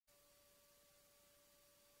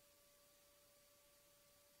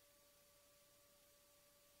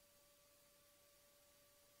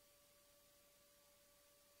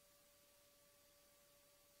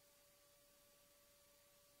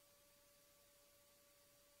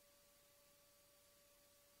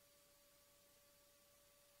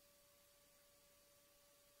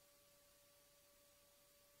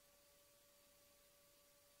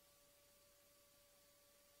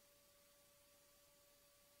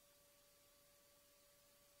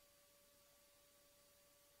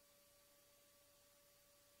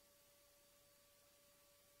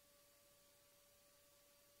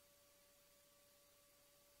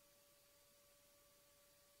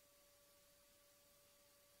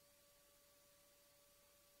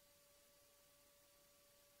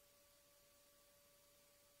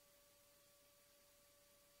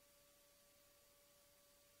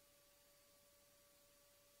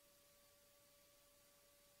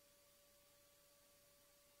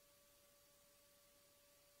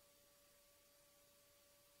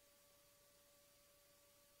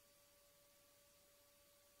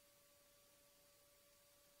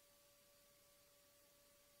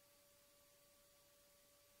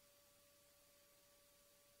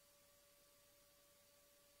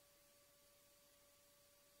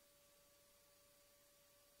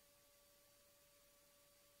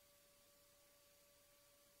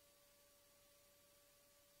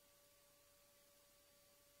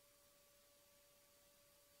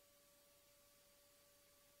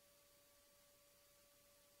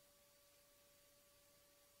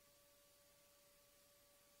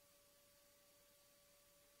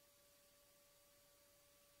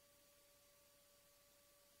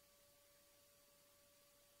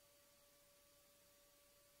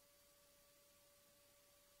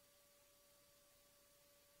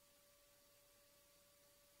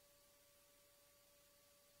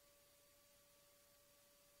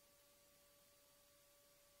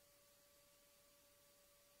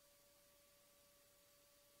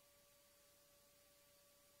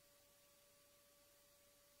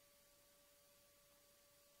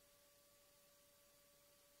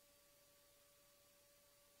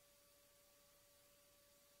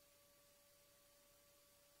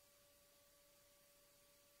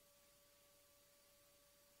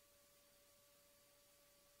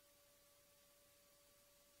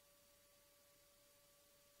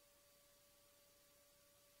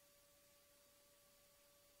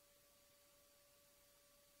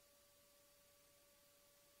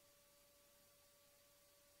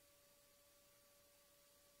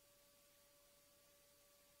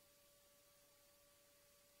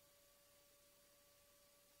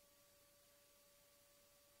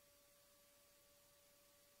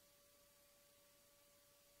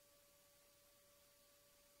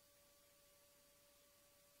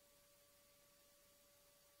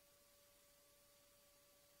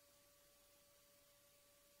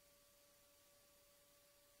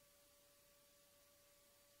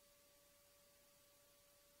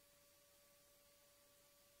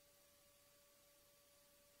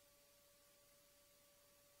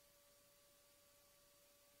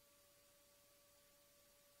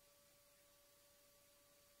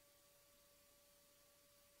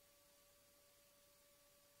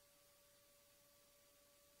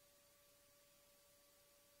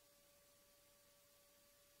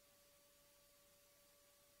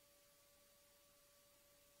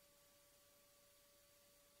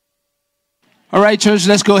All right, church,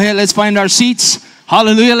 let's go ahead. Let's find our seats.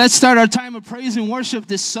 Hallelujah. Let's start our time of praise and worship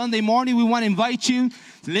this Sunday morning. We want to invite you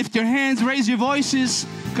to lift your hands, raise your voices,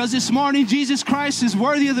 because this morning Jesus Christ is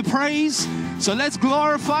worthy of the praise. So let's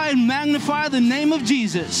glorify and magnify the name of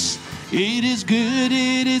Jesus. It is good,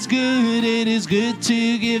 it is good, it is good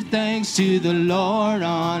to give thanks to the Lord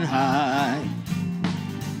on high.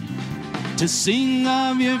 To sing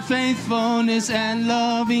of your faithfulness and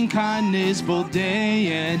loving kindness both day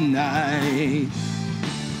and night.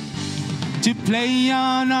 To play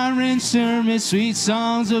on our instruments sweet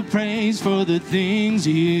songs of praise for the things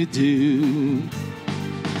you do.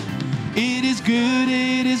 It is good,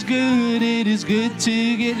 it is good, it is good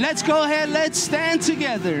to get. Let's go ahead, let's stand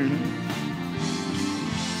together.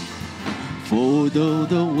 For though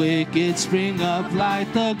the wicked spring up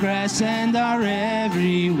like the grass and are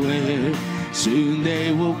everywhere, soon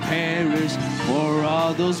they will perish, for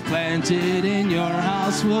all those planted in your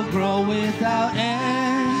house will grow without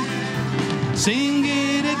end. Sing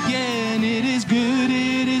it again, it is good,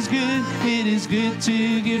 it is good, it is good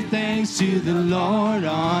to give thanks to the Lord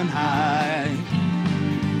on high.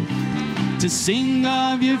 To sing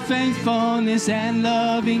of your faithfulness and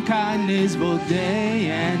loving kindness both day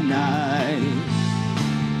and night.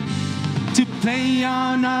 To play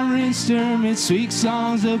on our instruments sweet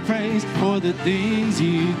songs of praise for the things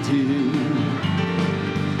you do.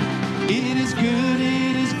 It is good,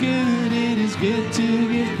 it is good, it is good to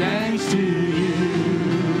give thanks to you.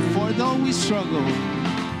 For though we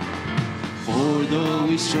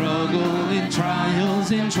struggle in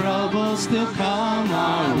trials and troubles still come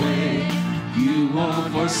our way, you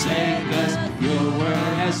won't forsake us. Your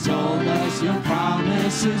word has told us your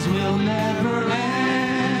promises will never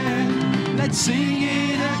end. Let's sing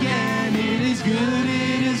it again. It is good,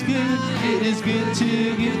 it is good, it is good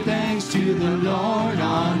to give thanks to the Lord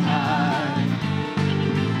on high.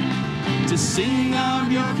 To sing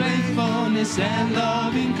of your faithfulness and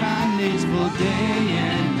loving kindness both day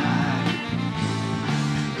and night.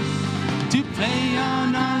 To play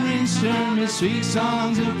on our instruments sweet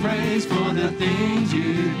songs of praise for the things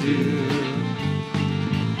you do.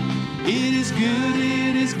 It is good,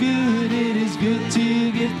 it is good, it is good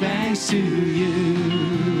to give thanks to you.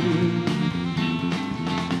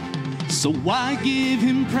 So why give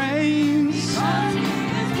him praise? Because he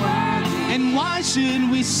is worthy. And why should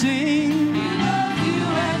we sing? We love you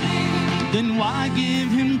and me. Then why give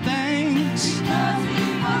him thanks? Because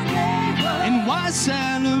he forgave us. And why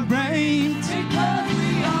celebrate? Because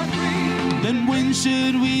we are free. Then when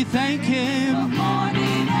should we thank him?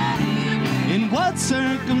 Morning and evening. In what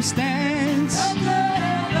circumstance? The good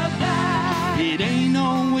and the bad. It ain't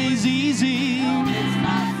always easy, It's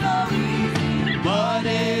not so easy. but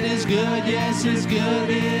it is good, yes it's good,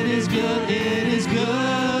 it is good, it is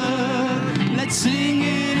good. Let's sing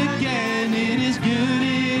it again. It is good,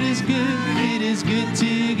 it is good, it is good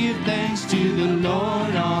to give thanks to the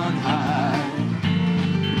Lord on high.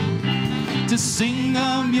 To sing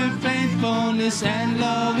of your faithfulness and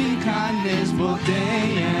loving kindness both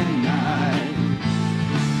day and night.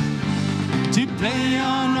 To play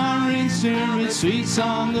on our instruments sweet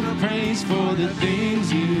song of praise for the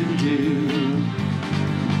things you do.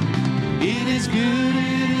 It is good,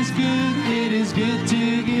 it is good, it is good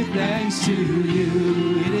to give thanks to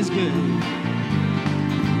you. It is good.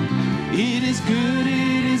 It is good,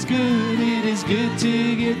 it is good, it is good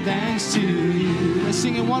to give thanks to you. Let's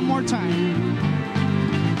sing it one more time.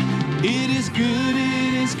 It is good,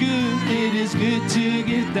 it is good, it is good to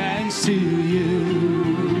give thanks to you.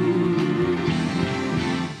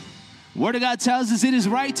 Word of God tells us it is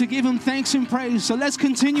right to give him thanks and praise. So let's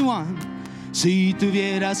continue on. Si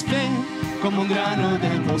tuvieras fe como un grano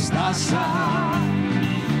de mostaza,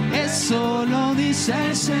 eso lo dice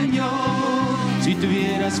el Señor. Si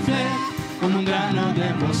tuvieras fe como un grano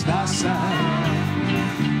de mostaza,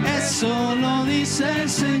 eso lo dice el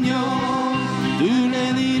Señor. Tú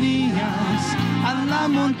le dirías a la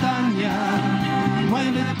montaña,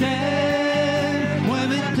 muévete,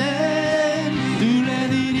 muévete. Tú le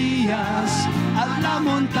dirías a la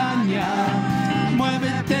montaña,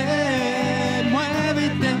 muévete,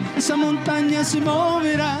 muévete. Esa montaña se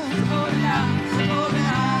moverá,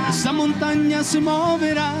 esa montaña se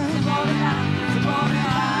moverá,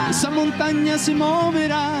 esa montaña se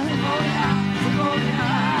moverá,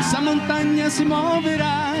 esa montaña se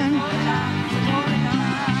moverá.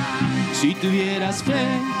 Si tuvieras fe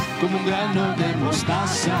como un grano de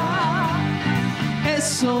mostaza,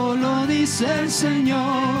 eso lo dice el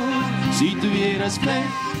Señor. Si tuvieras fe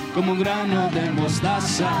como un grano de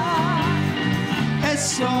mostaza,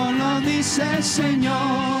 eso lo dice el Señor.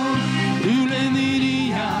 Tú le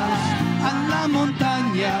dirías a la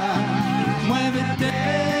montaña, muévete,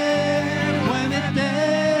 muévete.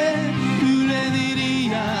 Tú le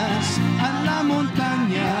dirías a la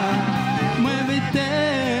montaña,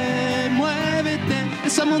 muévete, muévete.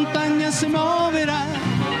 Esa montaña se moverá,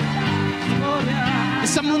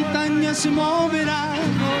 esa montaña se moverá,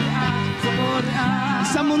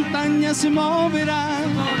 esa montaña se moverá,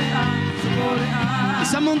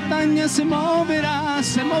 esa montaña se moverá,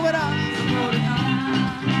 se moverá,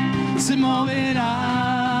 se moverá,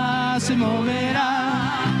 se moverá,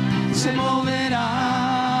 se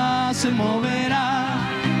moverá, se moverá,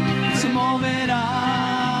 se moverá,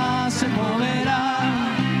 se moverá,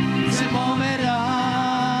 se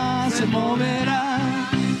moverá, se moverá.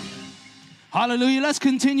 Hallelujah. Let's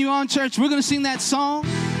continue on, church. We're going to sing that song,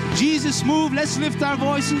 Jesus Move. Let's lift our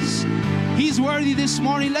voices. He's worthy this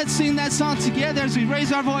morning. Let's sing that song together as we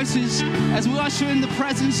raise our voices, as we usher in the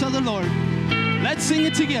presence of the Lord. Let's sing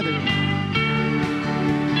it together.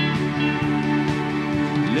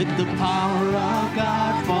 Let the power of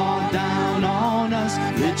God fall down on us.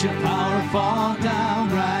 Let your power fall down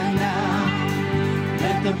right now.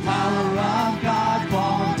 Let the power of God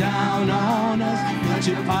fall down on us. Let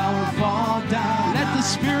your power fall down. Let the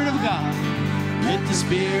Spirit of God, let the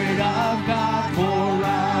Spirit of God pour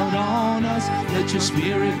out on us. Let your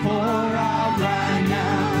Spirit pour out right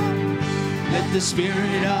now. Let the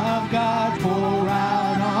Spirit of God pour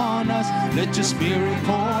out on us. Let your Spirit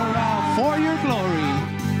pour out for your glory,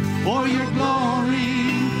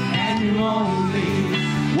 and you only.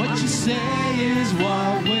 What you say is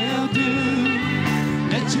what we'll do.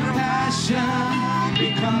 Let your passion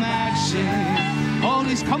become action.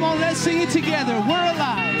 Holy, come on, let's sing it together. We're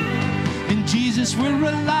alive. In Jesus, we're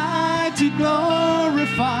alive to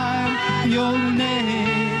glorify your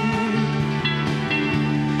name.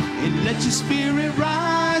 And let your Spirit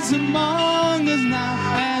rise among us now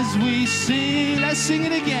as we sing. Let's sing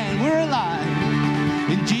it again. We're alive.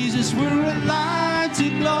 In Jesus, we're alive to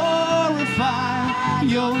glorify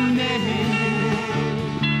your name.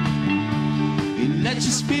 And let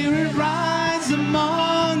your Spirit rise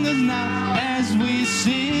among us now as we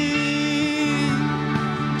sing.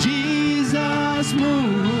 Jesus,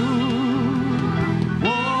 move.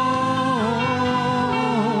 Whoa.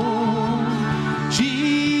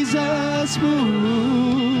 Jesus,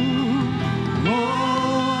 move.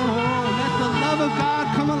 Whoa. Let the love of God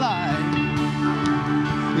come alive.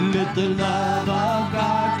 Let the love of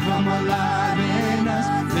God come alive in us.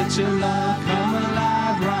 Let your love come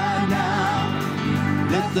alive right now.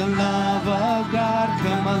 Let the love of God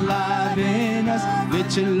come alive in us.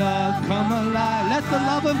 Let your love come alive. Let the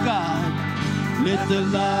love of God. Let the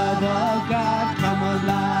love of God come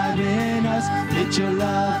alive in us. Let your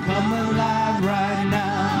love come alive right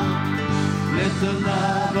now. Let the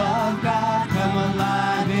love of God come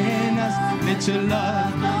alive in us. Let your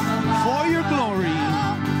love for your glory.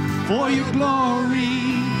 For your glory,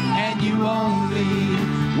 and you only.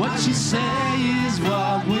 What you say is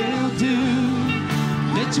what we'll do.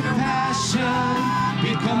 Let your passion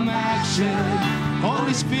become action.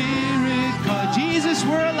 Holy Spirit, God, Jesus,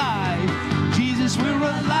 we're alive. Jesus, we're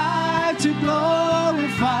alive to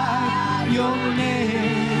glorify your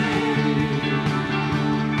name.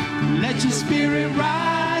 Let your Spirit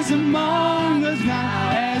rise among us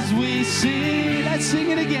now as we sing. Let's sing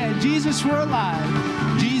it again. Jesus, we're alive.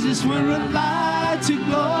 Jesus, we're alive to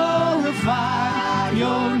glorify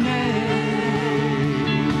your name.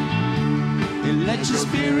 And let your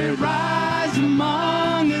Spirit rise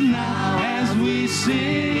among us now as we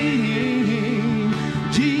sing.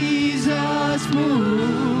 Jesus,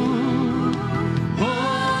 move. Oh,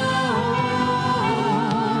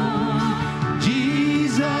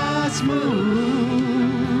 Jesus, move.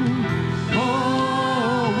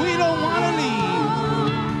 Oh, we don't want to leave.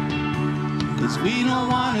 'Cause we don't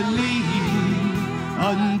want to leave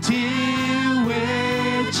until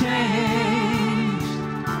we're changed.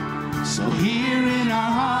 So here in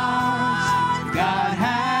our hearts, God,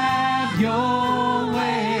 have your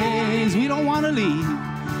ways. We don't want to leave.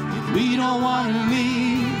 We don't want to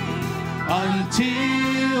leave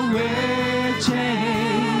until we're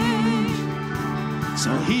changed.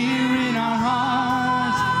 So here in our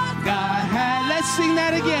hearts, God, let's sing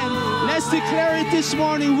that again. Let's declare it this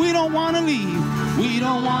morning. We don't want to leave. We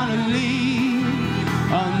don't want to leave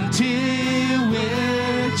until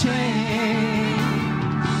we're changed.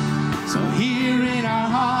 So here in our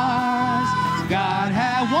hearts, God,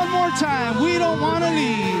 one more time. We don't want to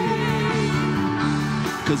leave.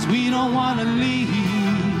 'Cause we don't want to leave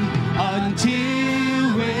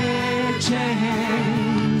until we're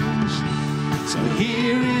changed. So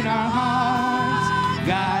here in our hearts,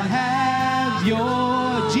 God, have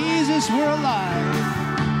your Jesus, we're alive.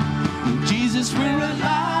 Jesus, Jesus, we're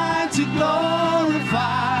alive to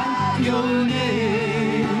glorify your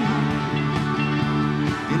name.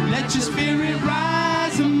 And let your spirit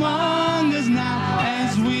rise among us now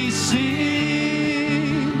as we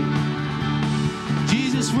sing.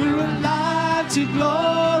 Jesus, we're alive to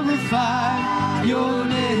glorify your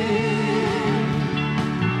name.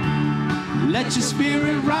 Let your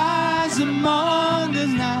spirit rise among us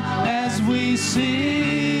now as we sing.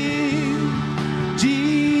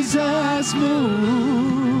 Jesus,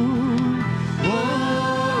 move.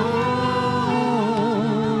 Oh,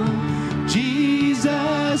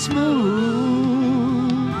 Jesus,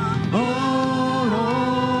 move. Oh,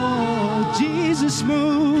 Jesus,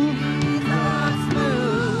 move.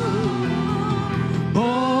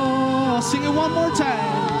 Oh, sing it one more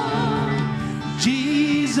time.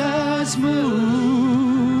 Jesus,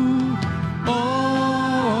 move. Oh,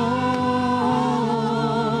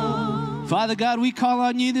 Father God, we call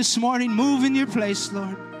on you this morning. Move in your place,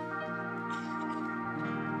 Lord.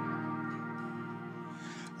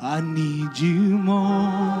 I need you more,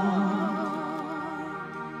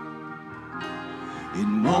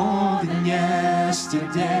 and more than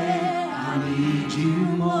yesterday. I need you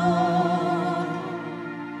more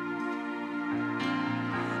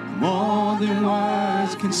than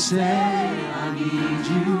words can say. I need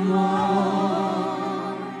you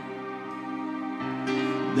more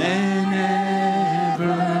than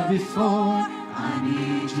ever before. I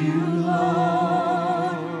need you,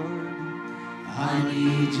 Lord. I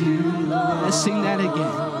need you, Lord. Let's sing that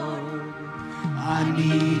again. I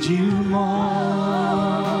need you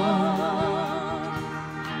more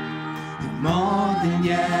than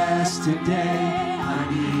yesterday. I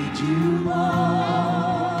need you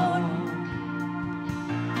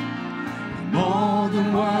more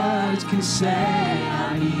than words can say.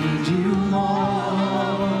 I need you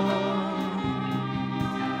more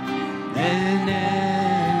than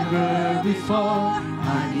ever before.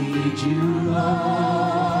 I need you,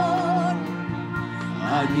 Lord.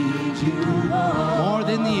 I need you, Lord. More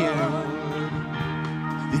than the air,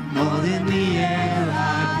 and more than the air I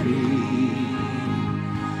breathe,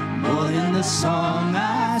 more than the song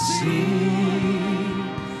I sing,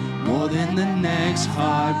 more than the next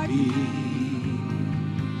heartbeat.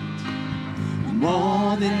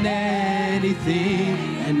 More than anything,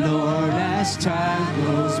 and Lord, as time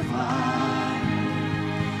goes by,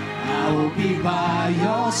 I will be by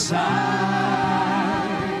your side.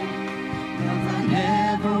 'Cause I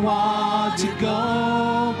never want to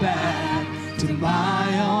go back to my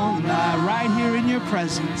own life. Right here in your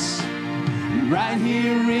presence, right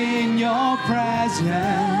here in your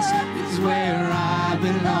presence is where I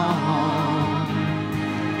belong.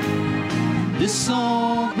 This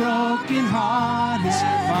old broken heart has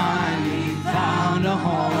finally found a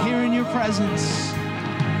home. Here in your presence,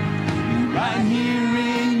 right here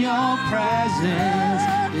in your presence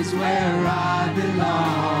is where I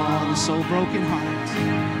belong. This old broken heart,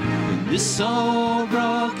 this old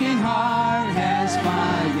broken heart has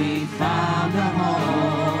finally found a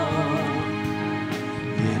home.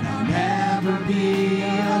 And I'll never be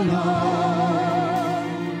alone.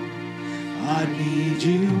 I need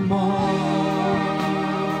you more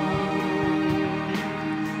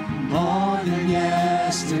than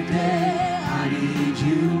yesterday. I need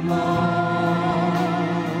you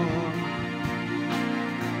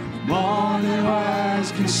more than words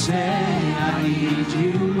can say. I need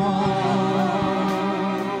you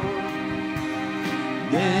more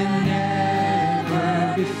than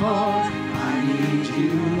ever before. I need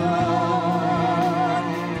you, Lord.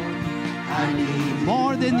 I need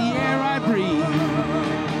more than the air I breathe,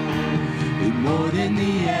 more than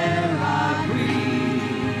the air I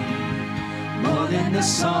breathe, more than the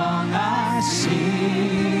song I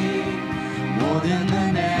sing, more than the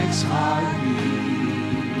next heartbeat,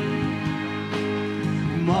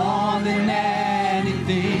 more than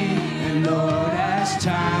anything. And Lord, as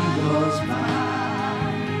time goes by,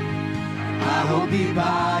 I will be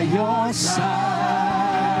by your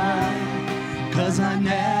side. 'Cause I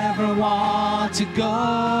never want to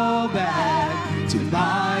go back to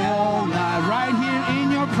my old life. Right here in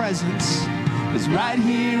your presence, it's right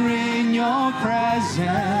here in your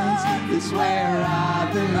presence is where I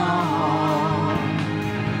belong.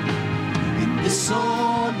 And this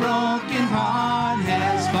old broken heart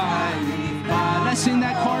has finally found. Let's sing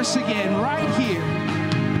that chorus again. Right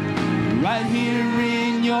here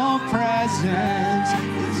in your presence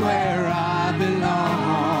is where I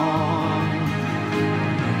belong.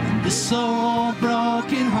 And this old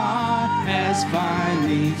broken heart has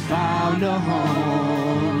finally found a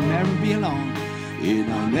home. Never be alone. And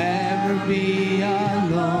I'll never be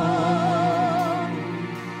alone.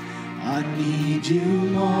 I need you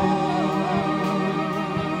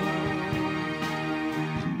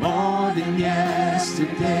more than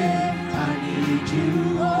yesterday. I need you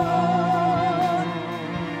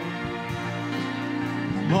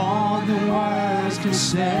more than words can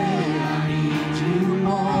say. I need you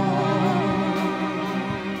more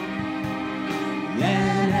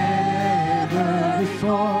than ever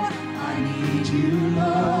before. I need you,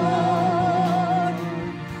 Lord.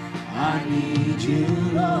 I need you,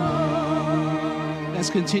 Lord. Let's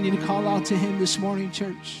continue to call out to him this morning,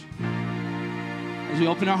 church. As we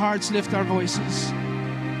open our hearts, lift our voices.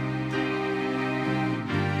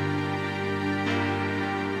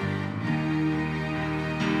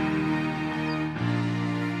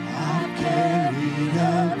 I've carried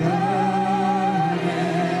a burden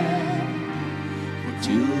for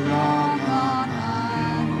too long on my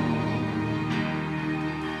own.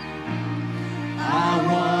 I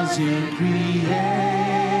wasn't created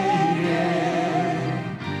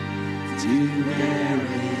to bear it.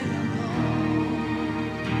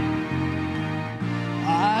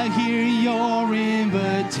 I hear your invitation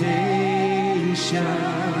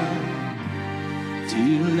to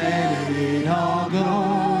let it all go,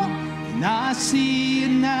 and I see it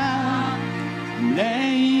now. I'm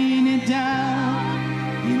laying it down,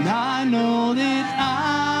 and I know that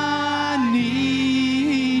I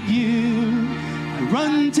need you. I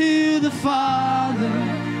run to the Father,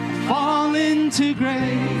 I fall into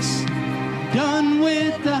grace. I'm done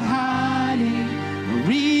with the hiding, no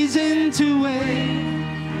reason to wait.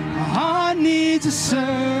 My heart needs a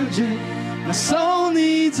surgeon, my soul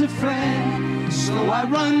needs a friend. So I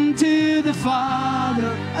run to the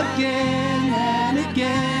Father again and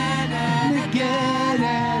again and again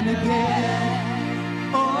and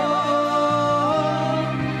again. Oh,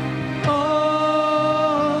 oh,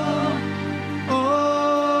 oh.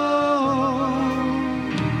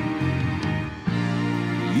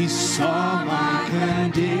 You saw my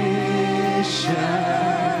condition,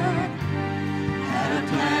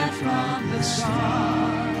 from the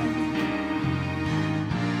start.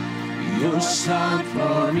 Your Son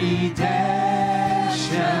for redemption,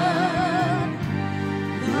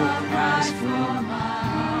 the price for my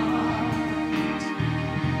heart.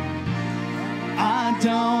 I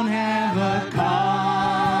don't have a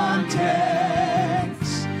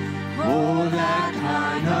context for that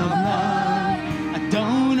kind of love. I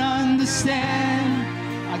don't understand,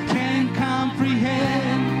 I can't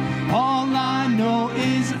comprehend. All I know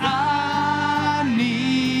is I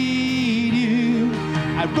need you.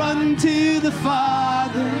 I run to the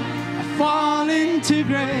Father, I fall into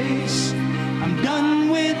grace. I'm done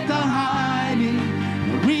with the hiding,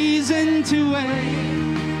 no reason to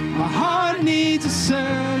wait. My heart needs a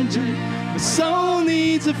surgeon, my soul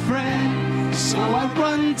needs a friend. So I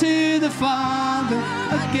run to the Father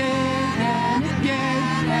again and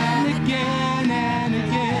again and again and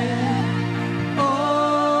again.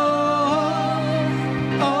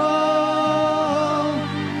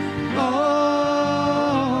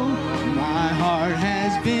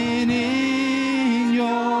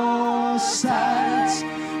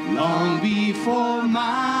 For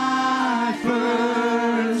my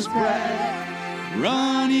first breath,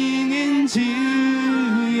 running into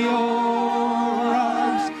your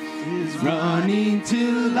arms is running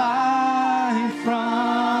to life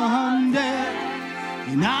from death.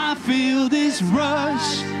 And I feel this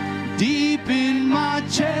rush deep in my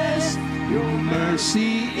chest. Your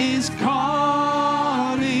mercy is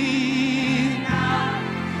calling out,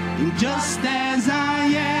 and just as I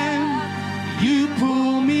am, you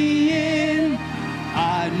pull me in.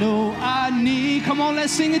 I know I need, come on,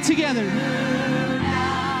 let's sing it together.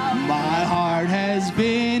 My heart has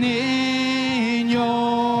been in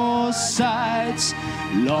your sights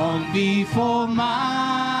long before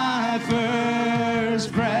my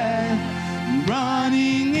first breath,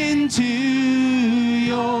 running into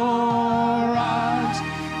your arms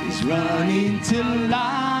is running to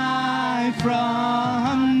life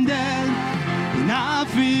from death. And I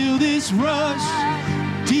feel this rush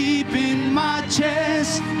deep in my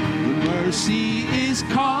chest. Your mercy is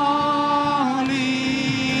calling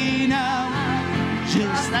out.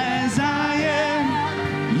 Just as I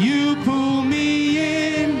am, you pull me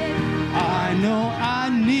in. I know I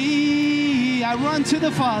need. I run to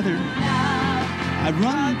the Father. I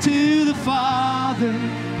run to the Father.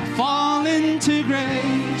 I fall into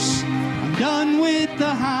grace. I'm done with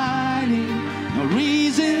the hiding, no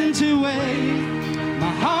reason to wait.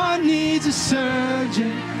 My heart needs a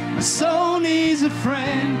surgeon, my soul needs a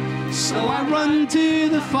friend. So I run to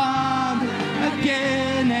the Father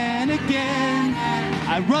again and again.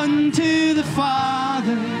 I run to the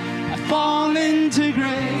Father, I fall into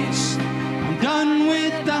grace. done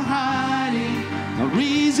with the hiding, no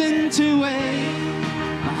reason to wait.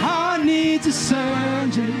 My heart needs a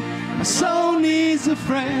surgeon, my soul needs a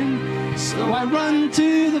friend. So I run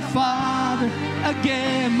to the Father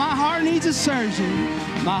again. My heart needs a surgeon,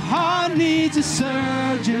 my heart needs a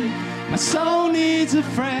surgeon, my soul needs a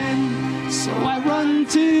friend. So I run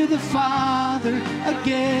to the Father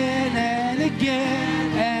again and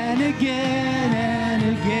again and again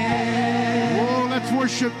and again. Oh, let's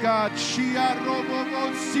worship God. Shia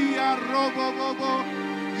robobo, sia robobo.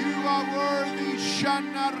 You are worthy.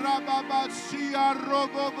 Shana rababa, sia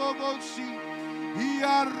robobo, si.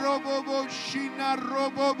 Ia robobo, shina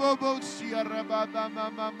robobo, sia rababa,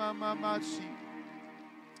 mama, si.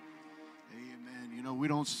 Amen. You know, we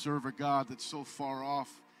don't serve a God that's so far off.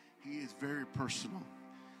 He is very personal.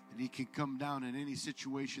 And he can come down in any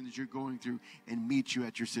situation that you're going through and meet you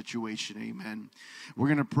at your situation. Amen. We're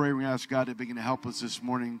going to pray. We're going to ask God to begin to help us this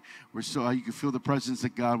morning. You can feel the presence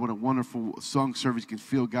of God. What a wonderful song service. You can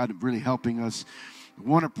feel God really helping us. We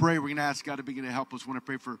want to pray. We're going to ask God to begin to help us. We want to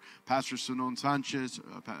pray for Pastor Sonon Sanchez,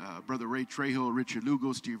 Brother Ray Trejo, Richard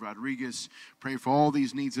Lugo, Steve Rodriguez. Pray for all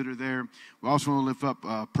these needs that are there. We also want to lift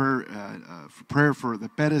up prayer for the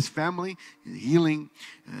Pettis family, healing,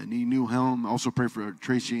 need new home. Also pray for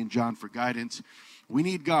Tracy and John for guidance. We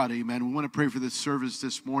need God, amen. We want to pray for this service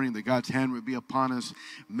this morning, that God's hand would be upon us,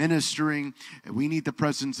 ministering. And we need the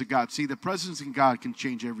presence of God. See, the presence of God can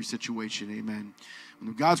change every situation, amen.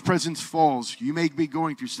 When God's presence falls, you may be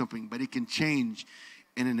going through something, but it can change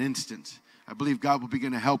in an instant. I believe God will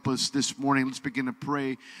begin to help us this morning. Let's begin to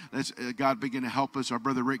pray. Let's God begin to help us. Our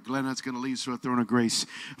brother Rick Glenn is going to lead us to a throne of grace.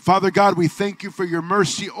 Father God, we thank you for your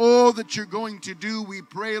mercy, all that you're going to do. We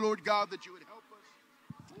pray, Lord God, that you would help us.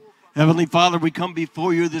 Heavenly Father, we come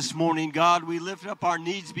before you this morning, God. We lift up our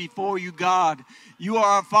needs before you, God. You are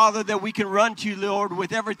our Father that we can run to, Lord,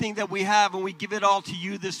 with everything that we have, and we give it all to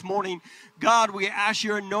you this morning. God, we ask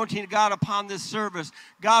your anointing, God, upon this service.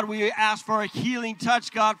 God, we ask for a healing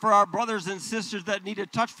touch, God, for our brothers and sisters that need a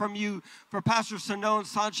touch from you. For Pastor Sonon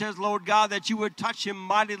Sanchez, Lord God, that you would touch him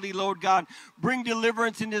mightily, Lord God. Bring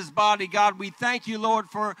deliverance in his body, God. We thank you, Lord,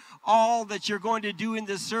 for all that you're going to do in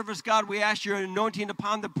this service, God. We ask your anointing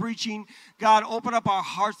upon the preaching. God, open up our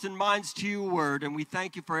hearts and minds to your word, and we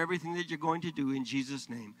thank you for everything that you're going to do in Jesus'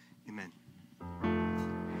 name. Amen.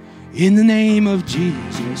 In the name of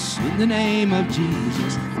Jesus, in the name of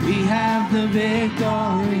Jesus, we have the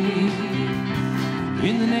victory.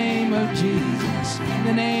 In the name of Jesus, in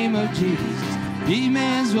the name of Jesus,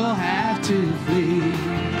 demons will have to flee.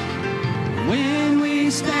 When we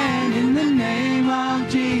stand in the name of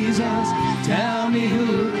Jesus, tell me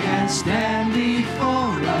who can stand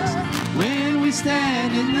before us. When we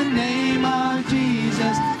stand in the name of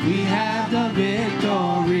Jesus, we have the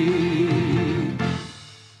victory.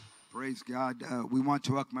 Praise God. We want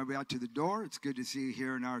to welcome everybody out to the door. It's good to see you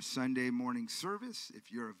here in our Sunday morning service.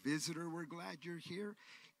 If you're a visitor, we're glad you're here.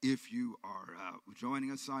 If you are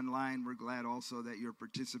joining us online, we're glad also that you're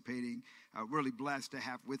participating. Really blessed to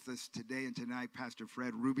have with us today and tonight Pastor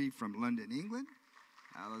Fred Rubi from London, England.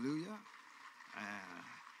 Hallelujah.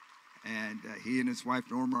 And he and his wife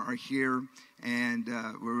Norma are here, and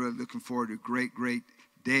we're really looking forward to a great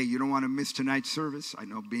day. You don't want to miss tonight's service. I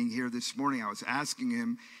know being here this morning, I was asking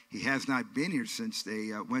him, he has not been here since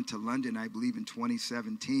they went to London, I believe in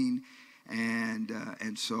 2017, and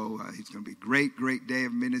so it's going to be a great day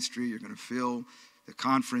of ministry. You're going to feel the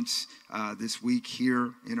conference this week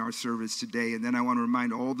here in our service today. And then I want to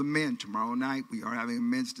remind all the men, tomorrow night we are having a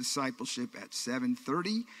men's discipleship at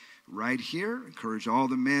 7:30 right here. Encourage all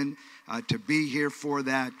the men to be here for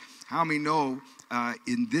that. How many know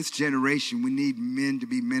in this generation we need men to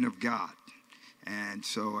be men of God? And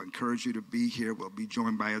so I encourage you to be here. We'll be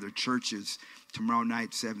joined by other churches tomorrow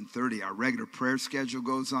night, 7:30. Our regular prayer schedule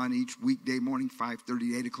goes on each weekday morning,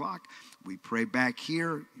 5:30, 8 o'clock. We pray back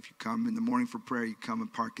here. If you come in the morning for prayer, you come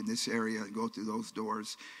and park in this area and go through those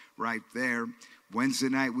doors right there. Wednesday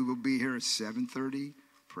night, we will be here at 7:30.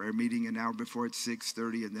 Prayer meeting an hour before at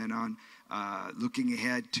 6:30. And then on looking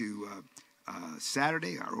ahead to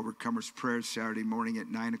Saturday, our Overcomers Prayer Saturday morning at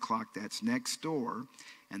 9 o'clock. That's next door.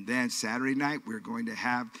 And then Saturday night, we're going to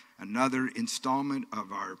have another installment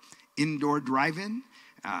of our indoor drive-in.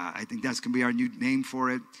 I think that's going to be our new name for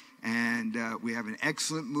it. And we have an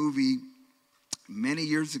excellent movie. Many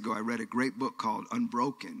years ago, I read a great book called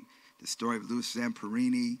Unbroken, the story of Louis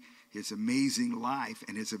Zamperini, his amazing life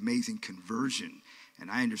and his amazing conversion. And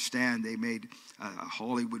I understand they made a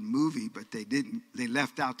Hollywood movie, but they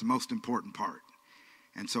left out the most important part.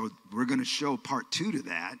 And so we're going to show part 2 to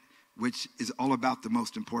that, which is all about the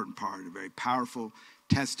most important part, a very powerful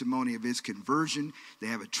testimony of his conversion. They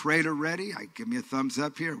have a trailer ready. Give me a thumbs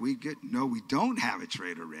up here. We good? No, we don't have a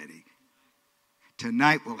trailer ready.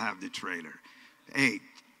 Tonight we'll have the trailer. Hey,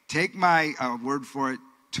 take my word for it.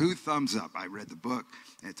 2 thumbs up. I read the book.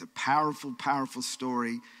 It's a powerful, powerful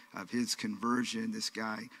story of his conversion. This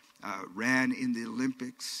guy ran in the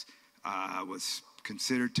Olympics, was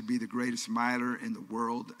considered to be the greatest miler in the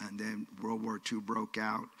world, and then World War II broke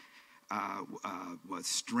out. Was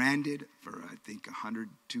stranded for, I think,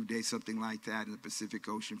 102 days, something like that, in the Pacific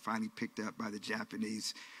Ocean, finally picked up by the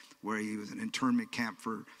Japanese, where he was in an internment camp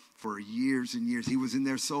for years and years. He was in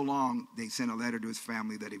there so long, they sent a letter to his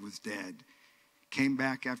family that he was dead. Came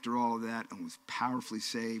back after all of that and was powerfully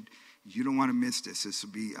saved. You don't want to miss this. This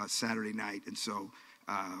will be Saturday night, and so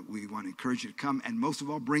we want to encourage you to come, and most of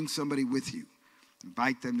all, bring somebody with you.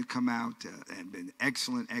 Invite them to come out, and an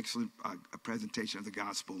excellent presentation of the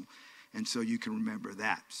gospel. And so you can remember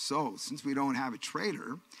that. So since we don't have a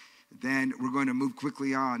trailer, then we're going to move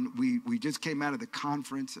quickly on. We just came out of the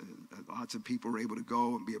conference. Lots of people were able to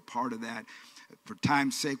go and be a part of that. For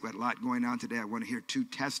time's sake, we had a lot going on today. I want to hear 2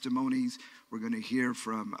 testimonies. We're going to hear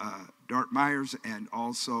from Dart Myers and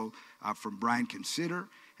also from Brian Consider.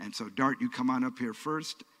 And so, Dart, you come on up here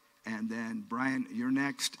first. And then, Brian, you're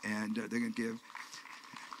next. And they're going to give...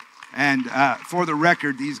 And for the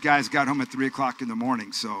record, these guys got home at 3 o'clock in the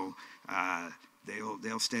morning, so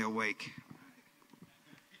they'll stay awake.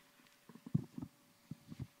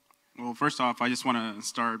 Well, first off, I just want to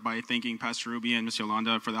start by thanking Pastor Rubi and Miss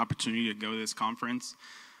Yolanda for the opportunity to go to this conference.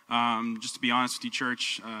 Just to be honest with you,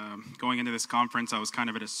 church, going into this conference, I was kind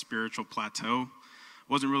of at a spiritual plateau.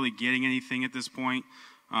 Wasn't really getting anything at this point,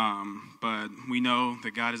 but we know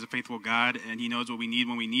that God is a faithful God, and he knows what we need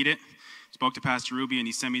when we need it. Spoke to Pastor Rubi, and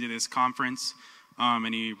he sent me to this conference,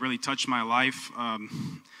 and he really touched my life. I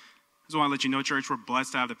just want to let you know, church, we're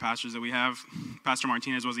blessed to have the pastors that we have. Pastor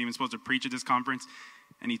Martinez wasn't even supposed to preach at this conference,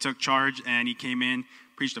 and he took charge, and he came in,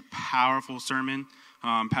 preached a powerful sermon.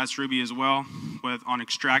 Pastor Rubi as well, on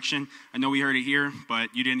extraction. I know we heard it here,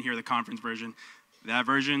 but you didn't hear the conference version. That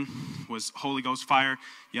version was Holy Ghost fire.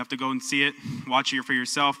 You have to go and see it, watch it for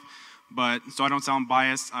yourself. But so I don't sound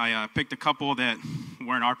biased, I picked a couple that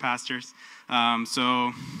weren't our pastors.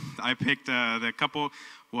 So I picked the couple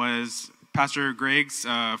was Pastor Greg's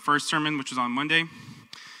first sermon, which was on Monday.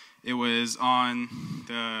 It was on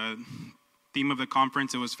the theme of the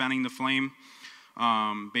conference. It was fanning the flame.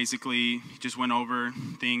 Basically, he just went over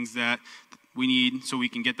things that we need so we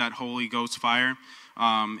can get that Holy Ghost fire.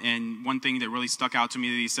 And one thing that really stuck out to me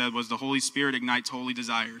that he said was the Holy Spirit ignites holy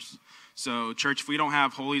desires. So, church, if we don't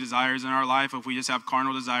have holy desires in our life, if we just have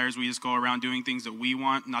carnal desires, we just go around doing things that we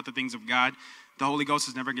want, not the things of God, the Holy Ghost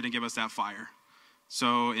is never going to give us that fire.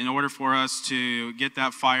 So, in order for us to get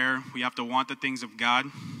that fire, we have to want the things of God.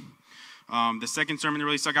 The second sermon that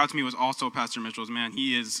really stuck out to me was also Pastor Mitchell's. The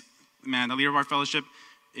leader of our fellowship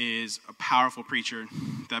is a powerful preacher.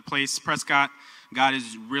 That place, Prescott, God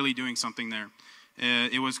is really doing something there.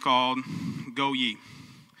 It was called Go Ye.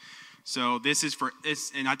 So this is for,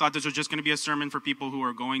 and I thought this was just going to be a sermon for people who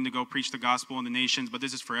are going to go preach the gospel in the nations, but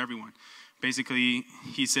this is for everyone. Basically,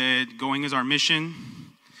 he said, going is our mission,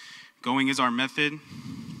 going is our method,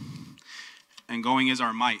 and going is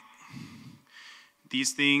our might.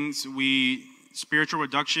 These things, spiritual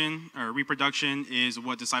reproduction is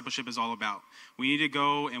what discipleship is all about. We need to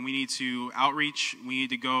go and we need to outreach. We need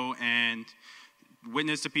to go and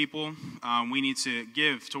witness to people. We need to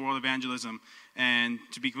give to world evangelism. And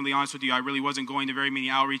to be completely honest with you, I really wasn't going to very many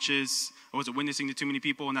outreaches. I wasn't witnessing to too many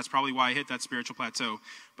people, and that's probably why I hit that spiritual plateau.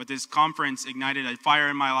 But this conference ignited a fire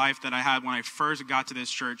in my life that I had when I first got to this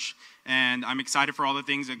church. And I'm excited for all the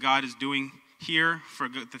things that God is doing here, for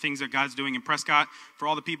the things that God's doing in Prescott, for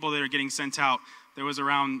all the people that are getting sent out. There was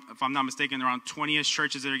around, if I'm not mistaken, around 20-ish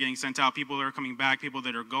churches that are getting sent out, people that are coming back, people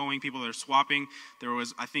that are going, people that are swapping. There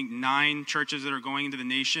was, I think, 9 churches that are going into the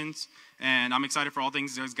nations, and I'm excited for all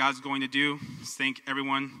things that God's going to do. Just thank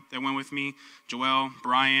everyone that went with me, Joel,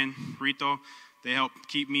 Brian, Rito. They helped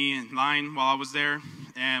keep me in line while I was there,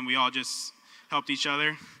 and we all just helped each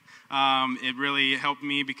other. It really helped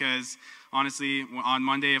me because, honestly, on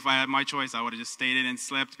Monday, if I had my choice, I would have just stayed in and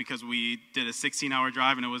slept because we did a 16-hour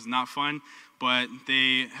drive, and it was not fun. But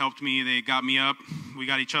they helped me, they got me up, we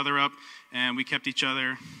got each other up, and we kept each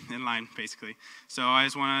other in line, basically. So I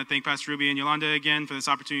just want to thank Pastor Rubi and Yolanda again for this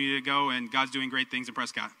opportunity to go, and God's doing great things in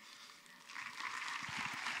Prescott.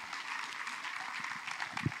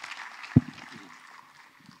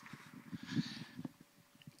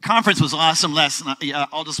 Conference was awesome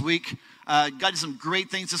all this week. God did some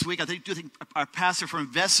great things this week. I think our pastor for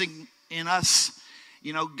investing in us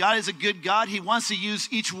You know, God is a good God. He wants to use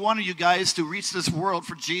each one of you guys to reach this world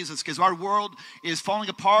for Jesus, because our world is falling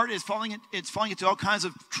apart. It's falling into all kinds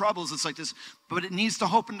of troubles. It's like this, but it needs to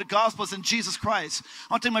hope in the gospels in Jesus Christ.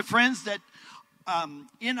 I want to tell my friends that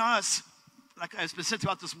in us, like it's been said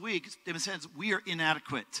throughout this week, it says we are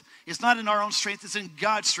inadequate. It's not in our own strength. It's in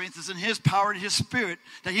God's strength. It's in His power and His Spirit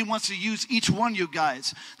that He wants to use each one of you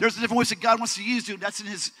guys. There's a different ways that God wants to use you. That's in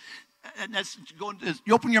His. And that's going.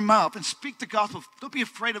 You open your mouth and speak the gospel. Don't be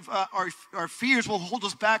afraid of our fears will hold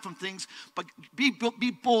us back from things. But be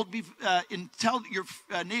bold. And tell your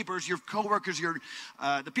neighbors, your coworkers,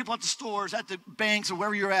 the people at the stores, at the banks, or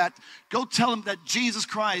wherever you're at. Go tell them that Jesus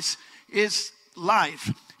Christ is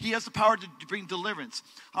life. He has the power to bring deliverance.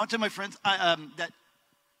 I want to tell my friends I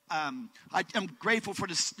am grateful for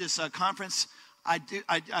this conference. I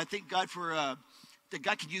thank God for that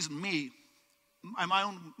God could use me. My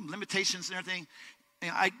own limitations and everything.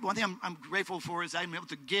 And one thing I'm grateful for is I'm able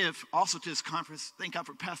to give also to this conference. Thank God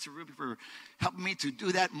for Pastor Rubi for helping me to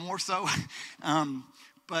do that more so.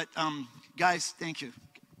 Guys, thank you.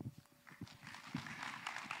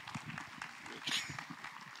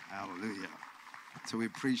 Hallelujah. So we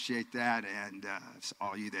appreciate that, and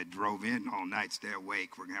all you that drove in all night, stay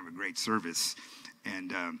awake. We're going to have a great service.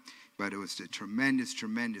 And but it was a tremendous,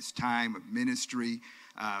 tremendous time of ministry.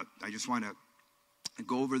 I just want to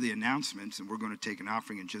go over the announcements, and we're going to take an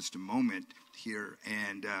offering in just a moment here.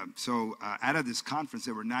 And so out of this conference,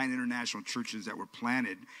 there were 9 international churches that were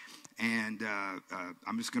planted. And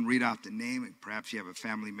I'm just going to read out the name, and perhaps you have a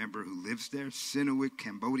family member who lives there. Sinuik,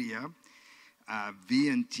 Cambodia.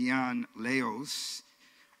 Vientiane, Laos.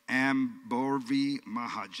 Amborvi,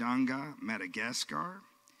 Mahajanga, Madagascar.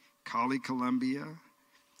 Cali, Colombia.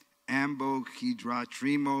 Ambo,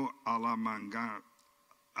 Hidratrimo, Alamanga,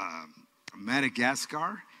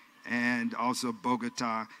 Madagascar, and also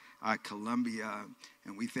Bogota, Colombia,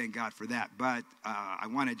 and we thank God for that. But I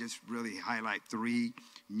want to just really highlight 3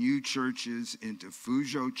 new churches into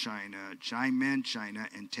Fuzhou, China, Xiamen, China,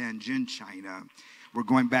 and Tianjin, China. We're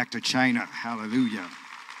going back to China. Hallelujah.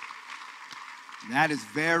 And that is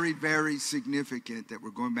very, very significant that we're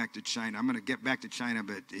going back to China. I'm going to get back to China,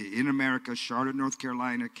 but in America, Charlotte, North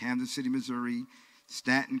Carolina, Kansas City, Missouri,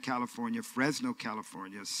 Stanton, California, Fresno,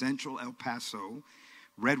 California, Central El Paso,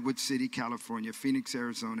 Redwood City, California, Phoenix,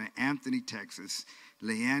 Arizona, Anthony, Texas,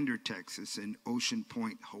 Leander, Texas, and Ocean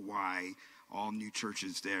Point, Hawaii, all new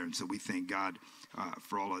churches there. And so we thank God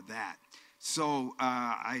for all of that. So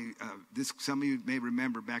some of you may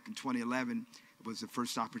remember back in 2011, it was the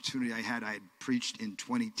first opportunity I had. I had preached in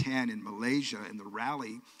 2010 in Malaysia in the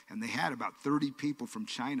rally, and they had about 30 people from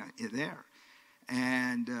China there.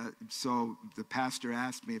 And so the pastor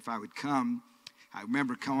asked me if I would come. I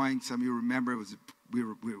remember going. Some of you remember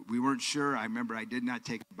we weren't sure. I remember I did not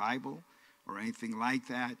take a Bible or anything like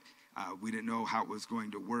that. We didn't know how it was going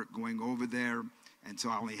to work going over there, and so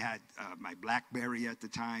I only had my BlackBerry at the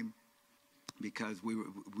time because we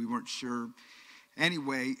weren't sure.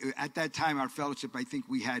 Anyway, at that time, our fellowship, I think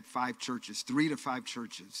we had 5 churches, 3 to 5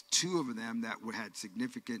 churches. 2 of them that had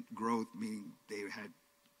significant growth, meaning they had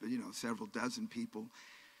several dozen people,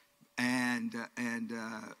 and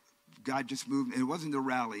God just moved. And it wasn't the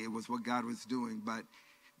rally; it was what God was doing. But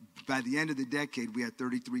by the end of the decade, we had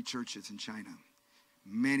 33 churches in China.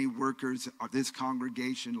 Many workers of this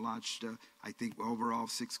congregation launched. I think overall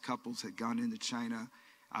 6 couples had gone into China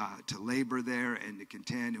to labor there and to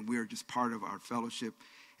contend, and we were just part of our fellowship.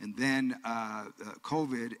 And then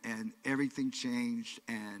COVID, and everything changed,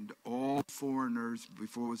 and all foreigners,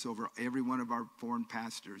 before it was over, every one of our foreign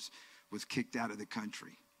pastors was kicked out of the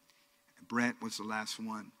country. Brent was the last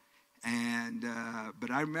one. And but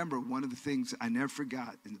I remember one of the things I never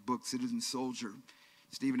forgot in the book Citizen Soldier,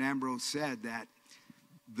 Stephen Ambrose said that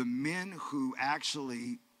the men who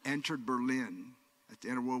actually entered Berlin at the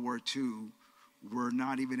end of World War II were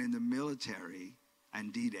not even in the military on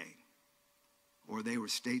D-Day, or they were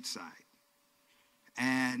stateside.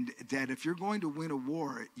 And that if you're going to win a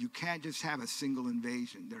war, you can't just have a single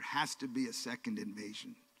invasion. There has to be a second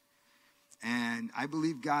invasion. And I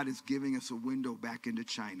believe God is giving us a window back into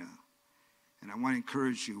China. And I want to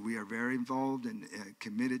encourage you, we are very involved and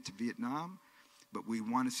committed to Vietnam, but we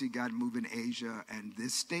want to see God move in Asia. And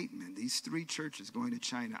this statement, these 3 churches going to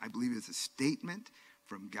China, I believe is a statement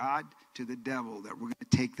from God to the devil that we're going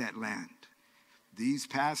to take that land. These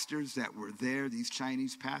pastors that were there, these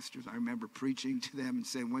Chinese pastors, I remember preaching to them and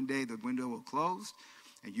saying, one day the window will close,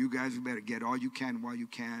 and you guys better get all you can while you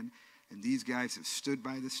can. And these guys have stood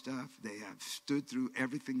by the stuff. They have stood through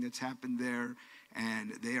everything that's happened there,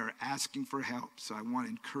 and they are asking for help. So I want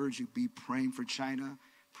to encourage you, be praying for China,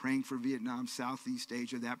 praying for Vietnam, Southeast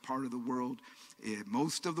Asia, that part of the world.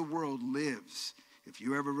 Most of the world lives. If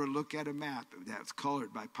you ever look at a map that's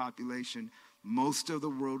colored by population, most of the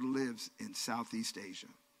world lives in Southeast Asia.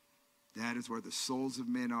 That is where the souls of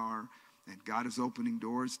men are, and God is opening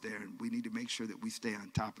doors there, and we need to make sure that we stay on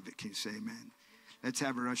top of it. Can you say amen? Let's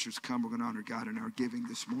have our ushers come. We're going to honor God in our giving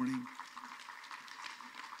this morning.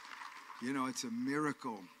 You know, it's a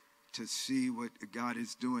miracle to see what God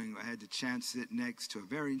is doing. I had the chance to sit next to a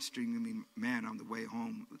very interesting man on the way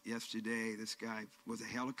home yesterday. This guy was a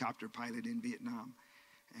helicopter pilot in Vietnam,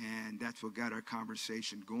 and that's what got our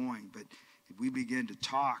conversation going. But we began to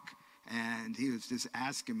talk, and he was just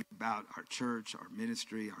asking me about our church, our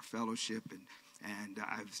ministry, our fellowship, and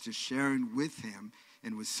I was just sharing with him,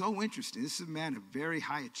 and it was so interesting. This is a man of very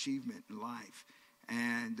high achievement in life,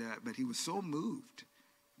 and but he was so moved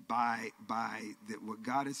by what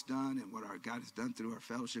God has done and what our God has done through our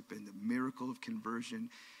fellowship and the miracle of conversion,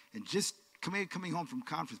 and just coming home from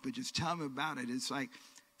conference, but just tell him about it. It's like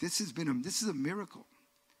this is a miracle.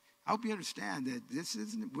 I hope you understand that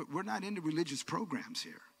we're not into religious programs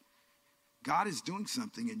here. God is doing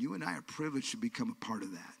something, and you and I are privileged to become a part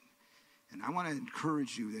of that. And I want to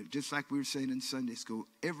encourage you that just like we were saying in Sunday school,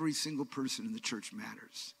 every single person in the church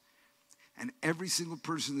matters. And every single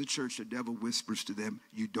person in the church, the devil whispers to them,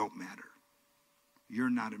 you don't matter. You're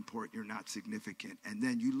not important. You're not significant. And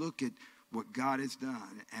then you look at what God has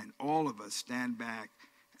done, and all of us stand back,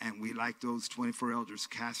 and we, like those 24 elders,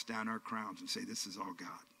 cast down our crowns and say, this is all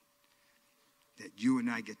God. That you and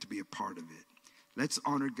I get to be a part of it. Let's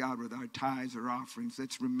honor God with our tithes, our offerings.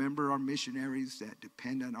 Let's remember our missionaries that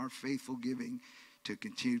depend on our faithful giving to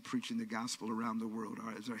continue preaching the gospel around the world. All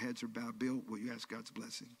right, as our heads are bowed, Bill, will you ask God's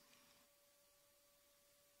blessing?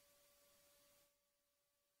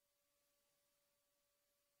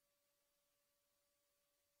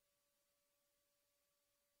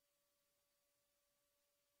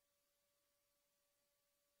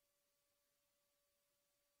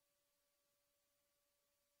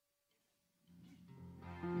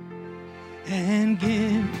 And give,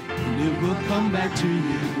 and it will come back to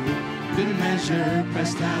you. Good measure,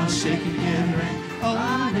 pressed down, shaken together,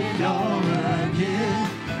 and over again.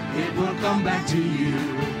 It will come back to you.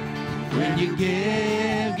 When you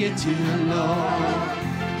give to the Lord.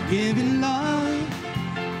 Give in love,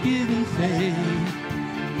 give in faith,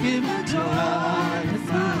 give in joy and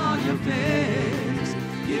fruit on your face.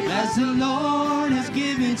 Give as the Lord has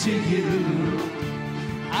given to you.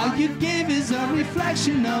 How you give is a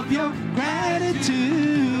reflection of your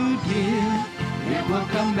gratitude. Give, it will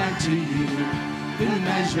come back to you. Good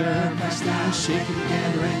measure, pressed down, shaken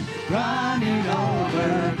together, and running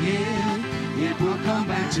over. Give, it will come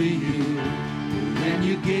back to you. When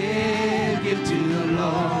you give to the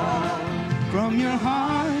Lord. From your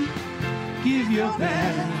heart, give your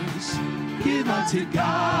best. Give unto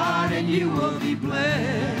God, and you will be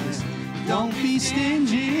blessed. Don't be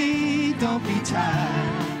stingy, don't be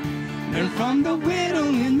tired. Learn from the widow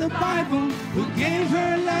in the Bible who gave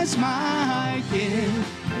her last mite.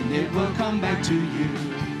 Give, and it will come back to you.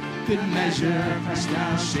 Good measure, pressed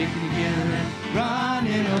down, shaken together, and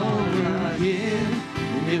running over. Give,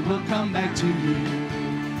 and it will come back to you.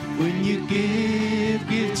 When you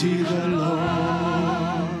give to the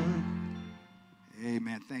Lord.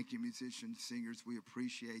 Amen. Thank you, musicians, singers. We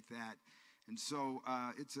appreciate that. And so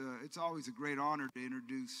it's always a great honor to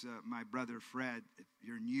introduce my brother Fred. If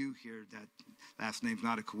you're new here, that last name's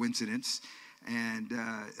not a coincidence. And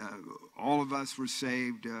all of us were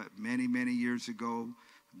saved many, many years ago,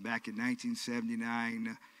 back in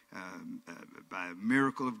 1979, by a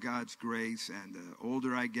miracle of God's grace. And the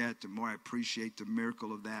older I get, the more I appreciate the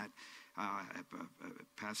miracle of that.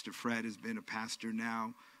 Pastor Fred has been a pastor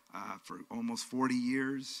now for almost 40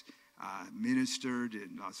 years. Ministered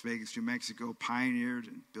in Las Vegas, New Mexico, pioneered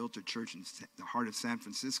and built a church in the heart of San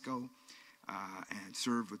Francisco, and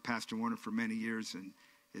served with Pastor Warner for many years, and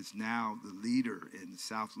is now the leader in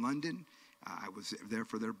South London. I was there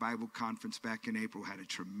for their Bible conference back in April, had a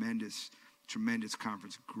tremendous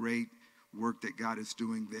conference, great work that God is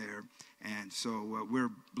doing there. And so we're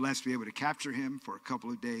blessed to be able to capture him for a couple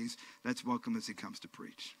of days. Let's welcome as he comes to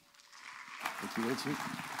preach. Thank you, Richard.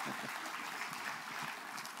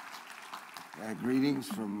 Greetings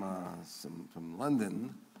from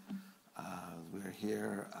London. We're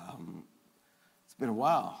here. It's been a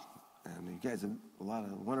while, and you guys have a lot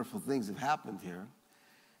of wonderful things have happened here.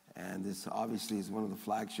 And this obviously is one of the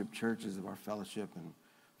flagship churches of our fellowship, and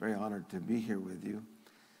very honored to be here with you.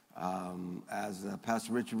 As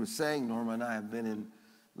Pastor Richard was saying, Norma and I have been in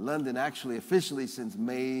London actually officially since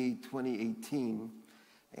May 2018.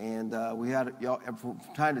 And we had, from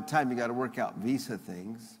time to time, you got to work out visa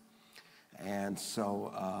things. And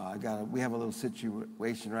so we have a little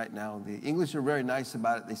situation right now. The English are very nice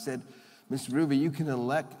about it. They said, Mr. Rubi, you can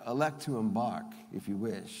elect to embark if you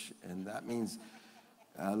wish. And that means,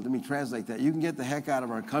 let me translate that. You can get the heck out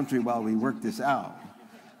of our country while we work this out.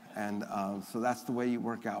 And so that's the way you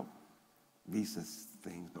work out visa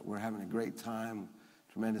things. But we're having a great time,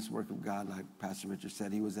 tremendous work of God. Like Pastor Richard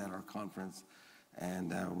said, he was at our conference.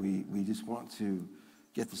 And we just want to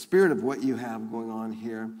get the spirit of what you have going on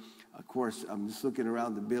here. Of course, I'm just looking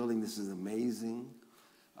around the building. This is amazing.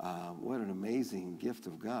 What an amazing gift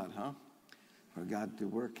of God, huh? For God to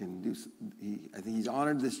work and do. I think he's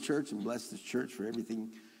honored this church and blessed this church for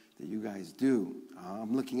everything that you guys do.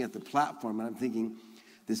 I'm looking at the platform and I'm thinking,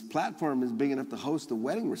 this platform is big enough to host a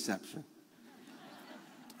wedding reception.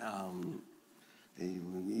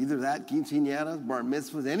 Either that, quinceañeras, bar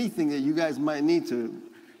mitzvahs, anything that you guys might need to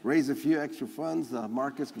raise a few extra funds.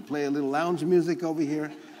 Marcus can play a little lounge music over here.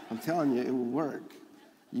 I'm telling you, it will work.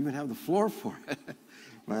 You even have the floor for it.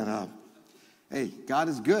 But, hey, God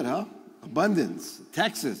is good, huh? Abundance.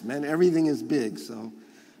 Texas, man, everything is big. So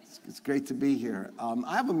it's great to be here.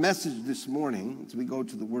 I have a message this morning as we go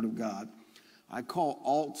to the Word of God. I call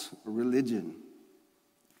alt religion.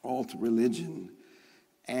 Alt religion.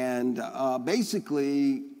 And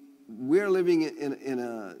basically, we're living in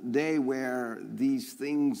a day where these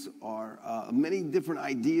things are, many different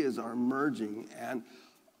ideas are emerging. And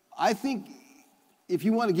I think if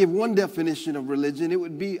you want to give one definition of religion, it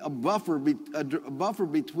would be a buffer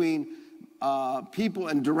between people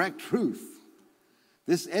and direct truth.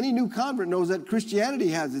 Any new convert knows that Christianity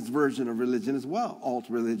has its version of religion as well, alt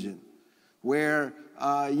religion, where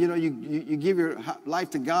you give your life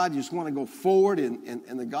to God, you just want to go forward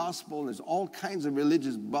in the gospel, and there's all kinds of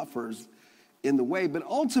religious buffers in the way. But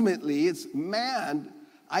ultimately, it's man,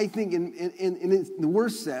 I think in the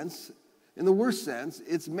worst sense,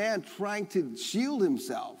 it's man trying to shield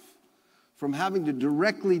himself from having to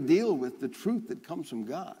directly deal with the truth that comes from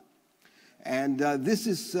God. And this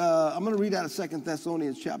is, I'm going to read out of 2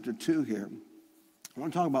 Thessalonians chapter 2 here. I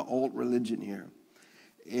want to talk about alt religion here.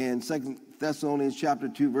 In 2 Thessalonians chapter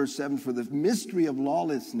 2, verse 7, for the mystery of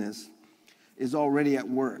lawlessness is already at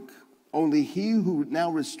work. Only he who now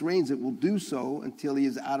restrains it will do so until he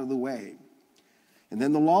is out of the way. And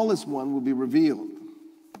then the lawless one will be revealed,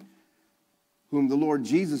 whom the Lord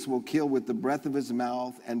Jesus will kill with the breath of his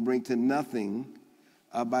mouth and bring to nothing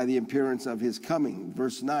by the appearance of his coming.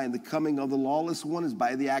 Verse 9, the coming of the lawless one is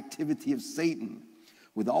by the activity of Satan,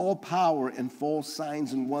 with all power and false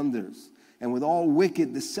signs and wonders, and with all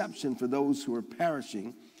wicked deception for those who are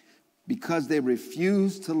perishing, because they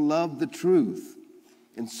refuse to love the truth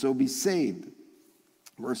and so be saved.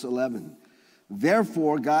 Verse 11,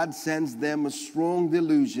 therefore God sends them a strong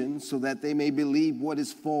delusion so that they may believe what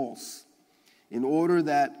is false, in order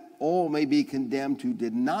that all may be condemned who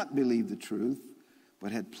did not believe the truth,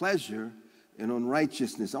 but had pleasure in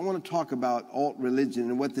unrighteousness. I want to talk about alt religion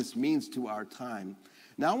and what this means to our time.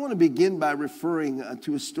 Now, I want to begin by referring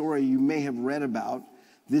to a story you may have read about.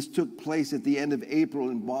 This took place at the end of April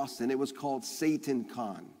in Boston. It was called Satan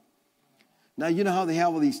Con. Now, you know how they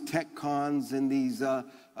have all these tech cons and these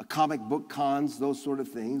comic book cons, those sort of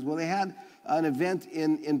things. Well, they had an event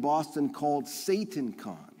in Boston called Satan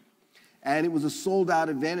Con. And it was a sold-out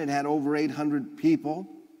event. It had over 800 people.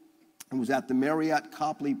 It was at the Marriott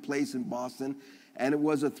Copley Place in Boston. And it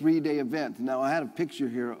was a 3-day event. Now, I had a picture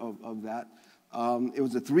here of that. It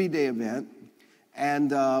was a 3-day event,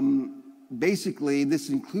 and basically this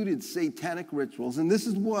included satanic rituals. And this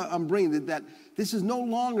is what I'm bringing, that this is no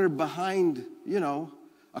longer behind,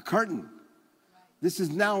 a curtain. This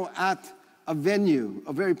is now at a venue,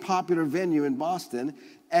 a very popular venue in Boston,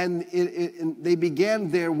 and they began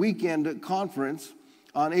their weekend conference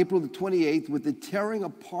on April the 28th with the tearing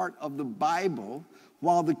apart of the Bible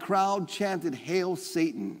while the crowd chanted, "Hail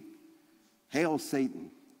Satan, hail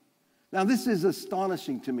Satan." Now, this is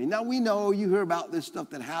astonishing to me. Now, we know you hear about this stuff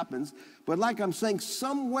that happens, but like I'm saying,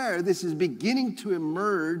 somewhere this is beginning to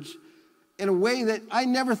emerge in a way that I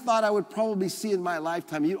never thought I would probably see in my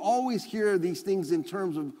lifetime. You always hear these things in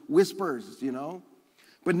terms of whispers,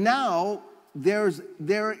 But now there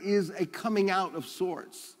is a coming out of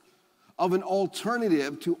sorts of an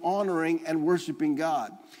alternative to honoring and worshiping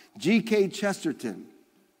God. G.K. Chesterton,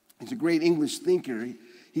 he's a great English thinker.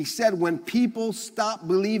 He said, when people stop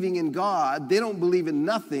believing in God, they don't believe in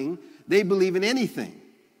nothing, they believe in anything.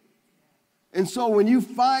 And so when you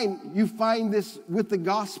find this with the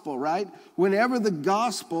gospel, right? Whenever the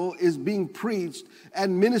gospel is being preached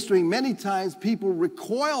and ministering, many times people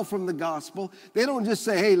recoil from the gospel. They don't just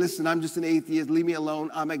say, hey, listen, I'm just an atheist, leave me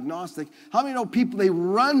alone, I'm agnostic. How many know people, they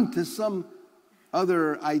run to some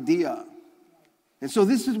other idea? And so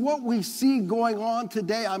this is what we see going on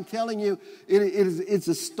today. I'm telling you, it's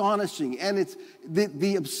astonishing. And it's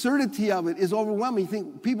the absurdity of it is overwhelming. You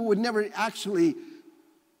think people would never actually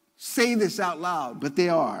say this out loud, but they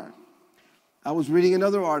are. I was reading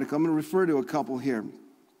another article. I'm going to refer to a couple here.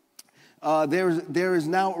 There is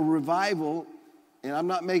now a revival, and I'm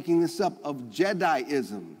not making this up, of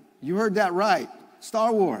Jediism. You heard that right.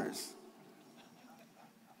 Star Wars.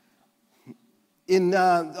 In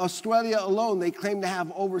Australia alone, they claim to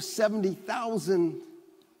have over 70,000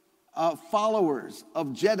 followers of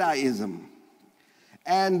Jediism.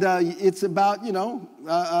 And it's about,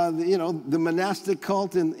 the monastic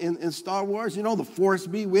cult in Star Wars. You know, the Force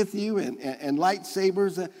be with you and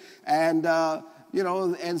lightsabers. And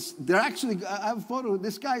they're actually, I have a photo.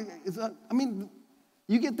 This guy is,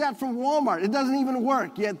 you get that from Walmart. It doesn't even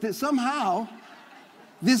work. Yet somehow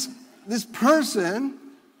this person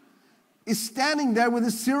is standing there with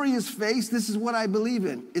a serious face. This is what I believe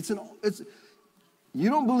in. You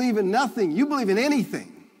don't believe in nothing. You believe in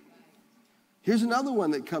anything. Here's another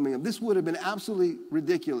one that's coming up. This would have been absolutely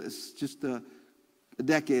ridiculous just a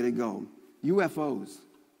decade ago. UFOs.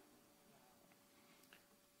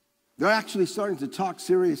 They're actually starting to talk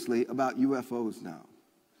seriously about UFOs now.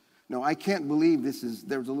 No, I can't believe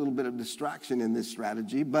there's a little bit of distraction in this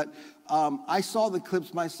strategy, but I saw the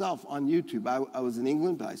clips myself on YouTube. I was in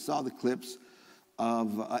England, but I saw the clips of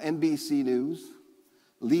NBC News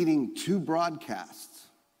leading two broadcasts.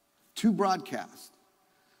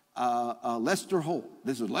 Lester Holt.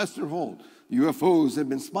 This is Lester Holt. UFOs have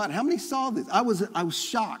been spotted. How many saw this? I was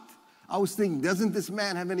shocked. I was thinking, doesn't this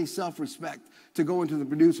man have any self-respect to go into the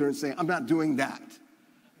producer and say, I'm not doing that?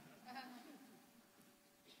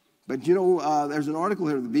 But there's an article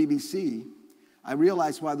here of the BBC. I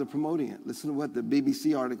realized why they're promoting it. Listen to what the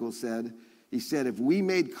BBC article said. He said, if we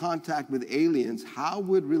made contact with aliens, how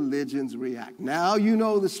would religions react? Now you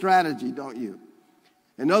know the strategy, don't you?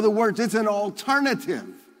 In other words, it's an alternative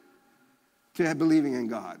to believing in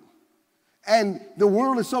God. And the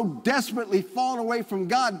world is so desperately fallen away from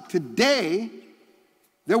God today,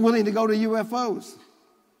 they're willing to go to UFOs.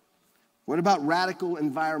 What about radical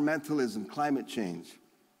environmentalism, climate change?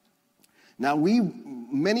 Now,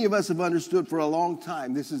 many of us have understood for a long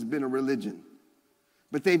time this has been a religion.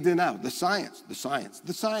 But they've denied the science,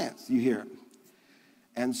 you hear it.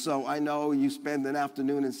 And so I know you spend an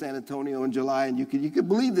afternoon in San Antonio in July and you could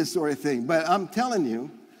believe this sort of thing. But I'm telling you,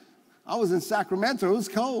 I was in Sacramento. It was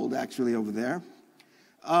cold, actually, over there.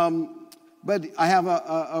 But I have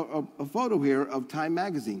a photo here of Time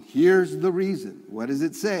magazine. Here's the reason. What does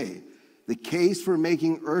it say? The case for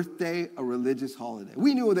making Earth Day a religious holiday.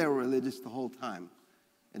 We knew they were religious the whole time.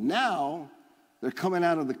 And now they're coming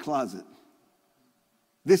out of the closet.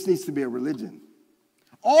 This needs to be a religion.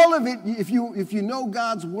 All of it, if you know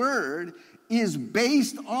God's word, is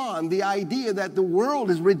based on the idea that the world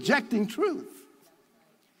is rejecting truth.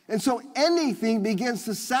 And so anything begins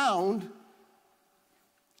to sound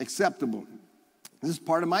acceptable. This is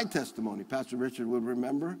part of my testimony. Pastor Richard would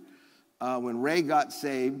remember when Ray got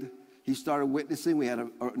saved, he started witnessing. We had a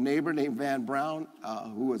neighbor named Van Brown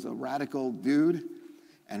who was a radical dude,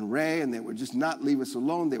 and Ray, and they would just not leave us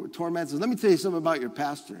alone. They were tormentors. Let me tell you something about your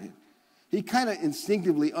pastor. He kind of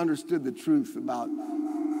instinctively understood the truth about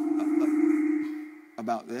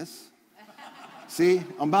this. See,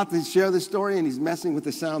 I'm about to share this story, and he's messing with the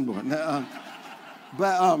soundboard.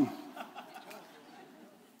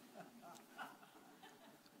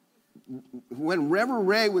 When Reverend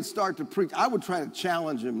Ray would start to preach, I would try to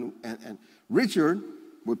challenge him, and Richard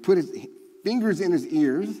would put his fingers in his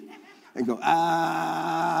ears and go,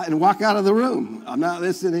 and walk out of the room. I'm not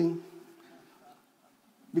listening.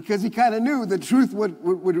 Because he kind of knew the truth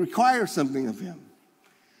would require something of him.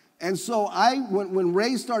 And so when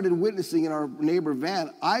Ray started witnessing in our neighbor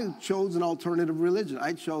Van, I chose an alternative religion.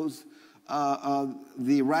 I chose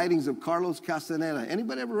the writings of Carlos Castaneda.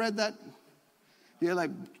 Anybody ever read that? Yeah,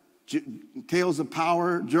 like Tales of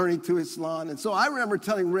Power, Journey to Islam. And so I remember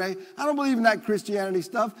telling Ray, I don't believe in that Christianity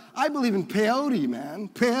stuff. I believe in peyote, man.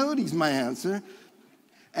 Peyote's my answer.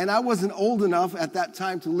 And I wasn't old enough at that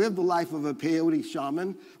time to live the life of a peyote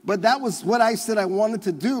shaman, but that was what I said I wanted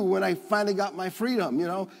to do when I finally got my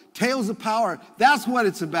freedom, Tales of Power, that's what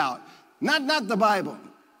it's about, not the Bible.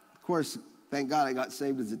 Of course, thank God I got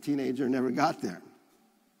saved as a teenager and never got there.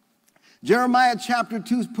 Jeremiah chapter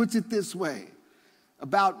 2 puts it this way.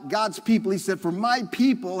 about God's people. He said, for my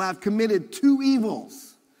people have committed two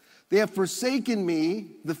evils. They have forsaken me,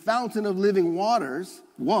 the fountain of living waters,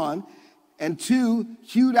 one, and two,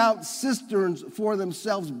 hewed out cisterns for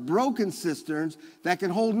themselves, broken cisterns that can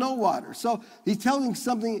hold no water. So he's telling us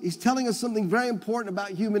something very important about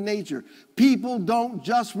human nature. People don't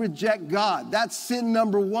just reject God. That's sin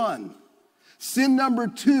number one. Sin number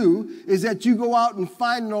two is that you go out and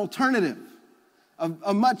find an alternative,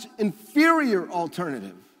 a much inferior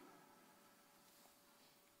alternative.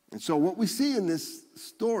 And so what we see in this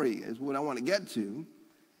story is what I want to get to,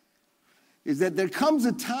 is that there comes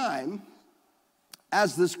a time,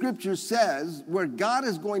 as the scripture says, where God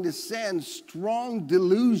is going to send strong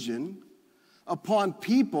delusion upon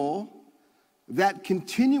people that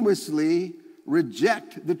continuously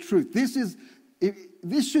reject the truth.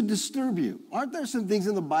 This should disturb you. Aren't there some things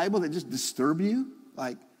in the Bible that just disturb you?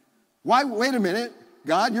 Like, why, wait a minute,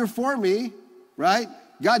 God, you're for me, right?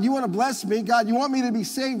 God, you want to bless me. God, you want me to be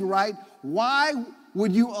saved, right? Why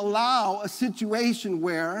would you allow a situation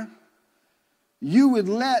where you would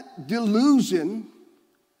let delusion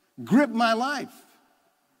grip my life?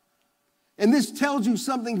 And this tells you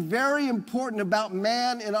something very important about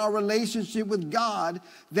man and our relationship with God,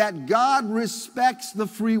 that God respects the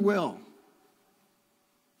free will,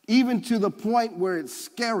 even to the point where it's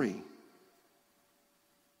scary.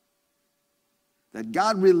 That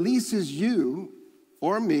God releases you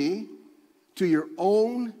or me to your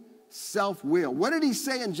own self-will. What did he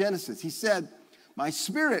say in Genesis? He said, my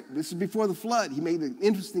spirit, this is before the flood, he made an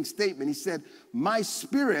interesting statement. He said, my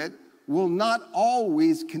spirit will not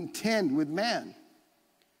always contend with man.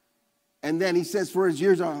 And then he says, for his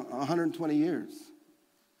years are 120 years.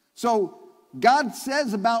 So God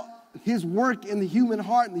says about his work in the human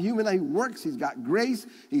heart and the human life, he works, he's got grace,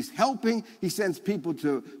 he's helping, he sends people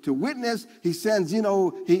to witness, he sends,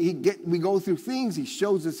 we go through things, he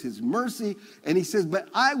shows us his mercy, and he says, but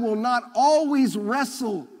I will not always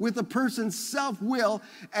wrestle with a person's self-will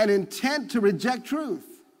and intent to reject truth.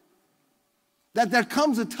 That there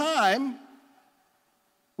comes a time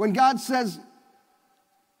when God says,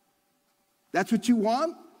 that's what you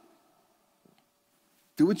want?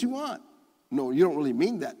 Do what you want. No, you don't really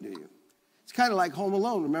mean that, do you? It's kind of like Home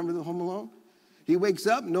Alone. Remember the Home Alone? He wakes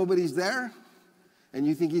up, nobody's there, and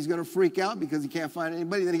you think he's going to freak out because he can't find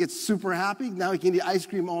anybody. Then he gets super happy. Now he can eat ice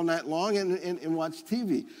cream all night long and watch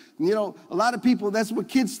TV. And, a lot of people, that's what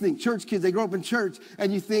kids think. Church kids, they grow up in church,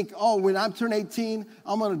 and you think, oh, when I turn 18,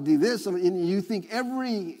 I'm going to do this. And you think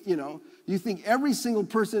every single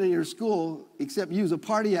person in your school except you is a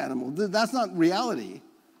party animal. That's not reality.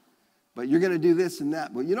 But you're going to do this and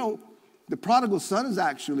that. But the prodigal son is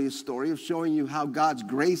actually a story of showing you how God's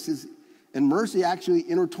grace and mercy actually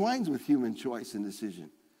intertwines with human choice and decision.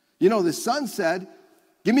 The son said,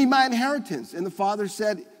 give me my inheritance. And the father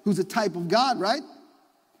said, who's a type of God, right?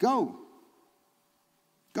 Go.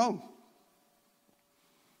 Go.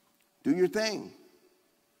 Do your thing.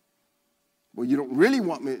 Well, you don't really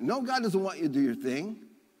want me. No, God doesn't want you to do your thing.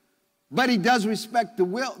 But he does respect the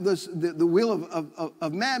will, the will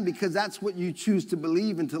of man, because that's what you choose to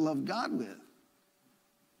believe and to love God with.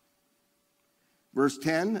 Verse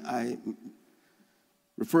 10, I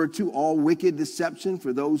referred to all wicked deception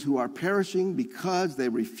for those who are perishing because they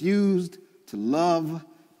refused to love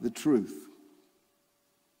the truth.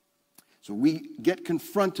 So we get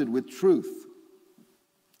confronted with truth.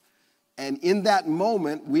 And in that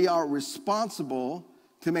moment, we are responsible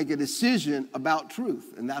to make a decision about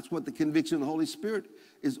truth. And that's what the conviction of the Holy Spirit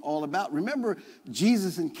is all about. Remember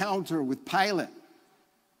Jesus' encounter with Pilate.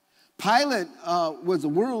 Pilate was a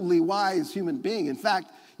worldly wise human being. In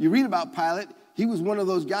fact, you read about Pilate, he was one of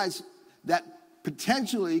those guys that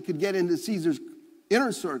potentially could get into Caesar's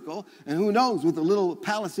inner circle. And who knows, with a little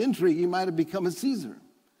palace intrigue, he might have become a Caesar,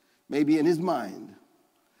 maybe in his mind.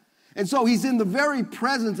 And so he's in the very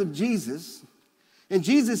presence of Jesus. And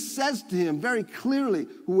Jesus says to him very clearly,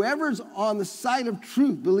 whoever's on the side of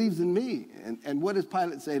truth believes in me. And what does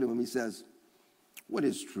Pilate say to him? He says, what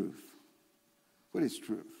is truth? What is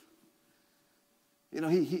truth?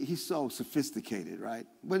 He's so sophisticated, right?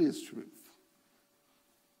 What is truth?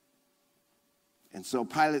 And so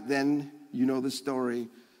Pilate then, the story,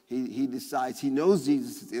 he decides, he knows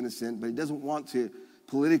Jesus is innocent, but he doesn't want to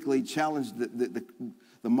politically challenge the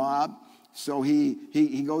mob. So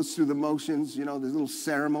he goes through the motions, this little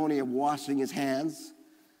ceremony of washing his hands,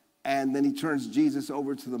 and then he turns Jesus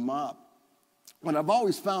over to the mob. What I've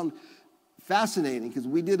always found fascinating, because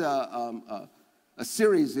we did a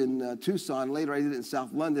series in Tucson, later I did it in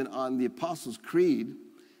South London, on the Apostles' Creed,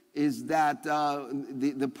 is that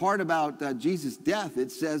the part about Jesus' death, it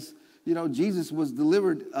says, Jesus was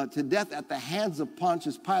delivered to death at the hands of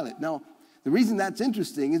Pontius Pilate. Now, the reason that's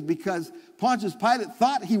interesting is because Pontius Pilate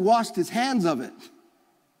thought he washed his hands of it.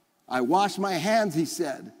 I wash my hands, he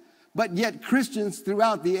said. But yet Christians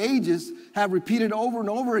throughout the ages have repeated over and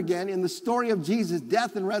over again in the story of Jesus'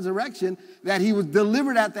 death and resurrection that he was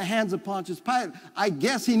delivered at the hands of Pontius Pilate. I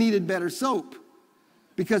guess he needed better soap,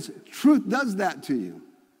 because truth does that to you.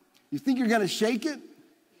 You think you're going to shake it?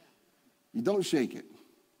 You don't shake it.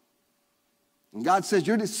 And God says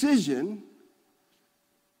your decision,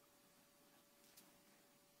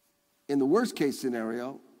 in the worst case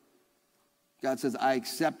scenario, God says, I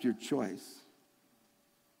accept your choice.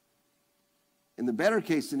 In the better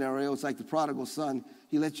case scenario, it's like the prodigal son.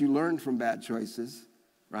 He lets you learn from bad choices,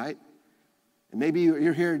 right? And maybe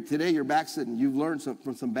you're here today, you're backslidden. You've learned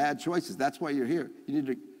from some bad choices. That's why you're here. You need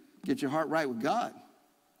to get your heart right with God.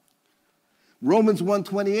 Romans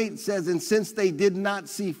 1:28 says, and since they did not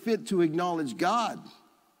see fit to acknowledge God,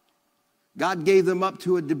 God gave them up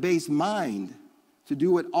to a debased mind to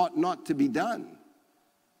do what ought not to be done.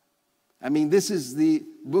 I mean, this is the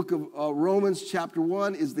book of Romans chapter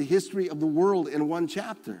 1 is the history of the world in one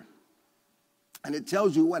chapter. And it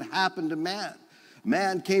tells you what happened to man.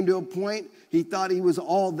 Man came to a point, he thought he was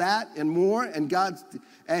all that and more, and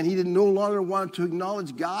he didn't no longer want to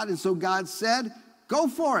acknowledge God. And so God said, go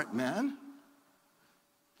for it, man.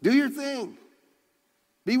 Do your thing.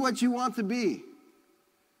 Be what you want to be.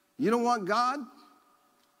 You don't want God?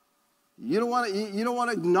 You don't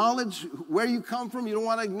want to acknowledge where you come from. You don't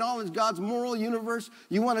want to acknowledge God's moral universe.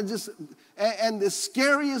 You want to just, and the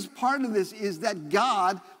scariest part of this is that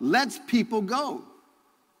God lets people go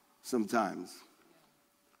sometimes.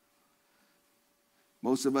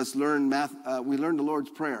 Most of us learn math, we learn the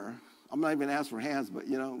Lord's Prayer. I'm not even going to ask for hands, but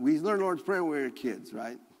we learned the Lord's Prayer when we were kids,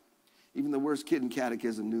 right? Even the worst kid in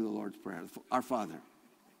catechism knew the Lord's Prayer, our Father.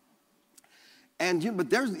 But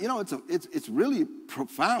there's, it's really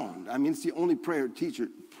profound. I mean, it's the only prayer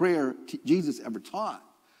Jesus ever taught.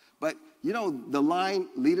 But, the line,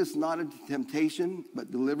 lead us not into temptation, but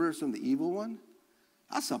deliver us from the evil one.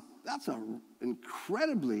 That's a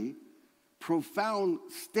incredibly profound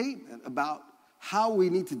statement about how we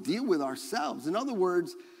need to deal with ourselves. In other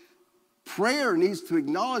words, prayer needs to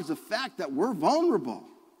acknowledge the fact that we're vulnerable.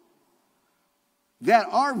 That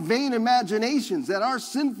our vain imaginations, that our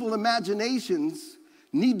sinful imaginations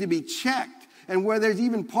need to be checked. And where there's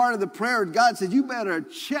even part of the prayer, God says, you better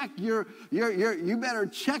check your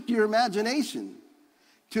imagination.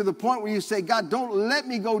 To the point where you say, God, don't let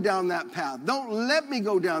me go down that path. Don't let me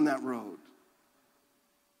go down that road.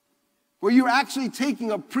 Where you're actually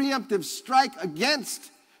taking a preemptive strike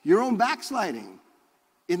against your own backsliding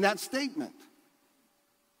in that statement.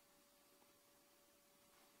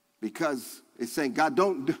 Because it's saying, God,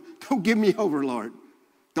 don't give me over, Lord.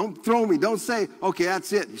 Don't throw me. Don't say, okay,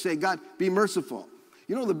 that's it. You say, God, be merciful.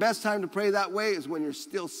 The best time to pray that way is when you're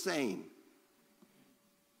still sane.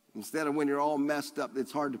 Instead of when you're all messed up,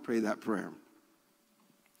 it's hard to pray that prayer.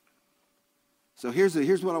 So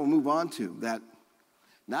here's what I'll move on to. That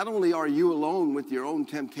not only are you alone with your own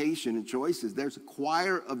temptation and choices, there's a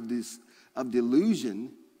choir of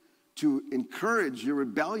delusion to encourage your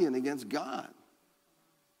rebellion against God.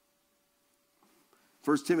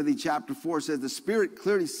 1 Timothy chapter 4 says, the Spirit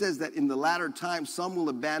clearly says that in the latter times some will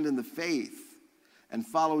abandon the faith and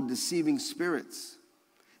follow deceiving spirits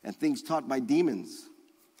and things taught by demons.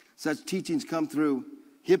 Such teachings come through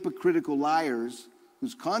hypocritical liars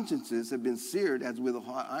whose consciences have been seared as with a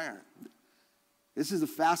hot iron. This is a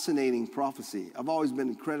fascinating prophecy. I've always been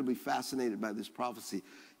incredibly fascinated by this prophecy.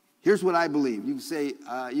 Here's what I believe. You can say,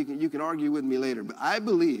 you can argue with me later, but I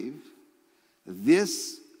believe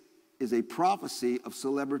this is a prophecy of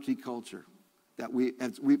celebrity culture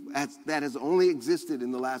that has only existed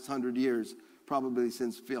in the last 100 years, probably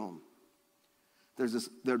since film. There's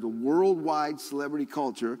a worldwide celebrity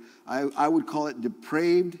culture. I would call it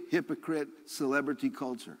depraved, hypocrite celebrity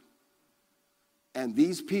culture. And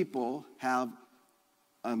these people have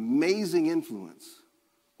amazing influence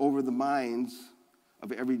over the minds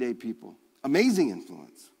of everyday people. Amazing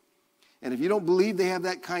influence. And if you don't believe they have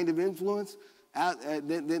that kind of influence,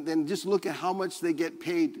 then just look at how much they get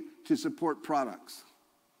paid to support products.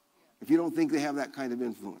 If you don't think they have that kind of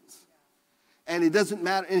influence. And it doesn't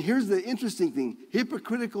matter. And here's the interesting thing.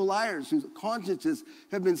 Hypocritical liars whose consciences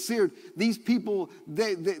have been seared. These people,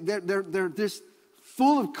 they're just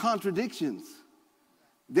full of contradictions.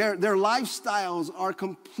 Their lifestyles are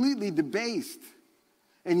completely debased.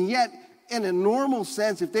 And yet, in a normal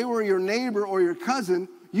sense, if they were your neighbor or your cousin,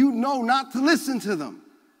 you know not to listen to them.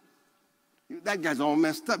 That guy's all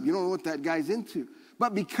messed up. You don't know what that guy's into.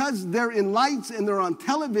 But because they're in lights and they're on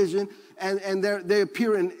television and they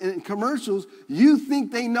appear in commercials, you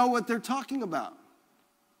think they know what they're talking about.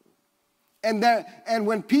 And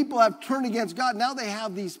when people have turned against God, now they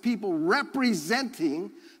have these people representing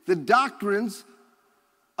the doctrines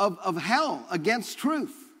of hell against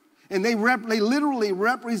truth. And they literally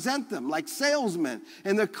represent them like salesmen.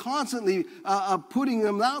 And they're constantly putting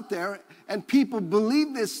them out there. And people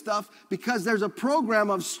believe this stuff because there's a program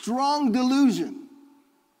of strong delusion.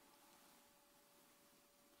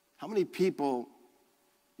 How many people,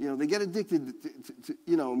 they get addicted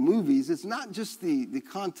to movies. It's not just the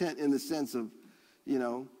content in the sense of,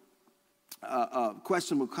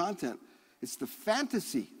 questionable content. It's the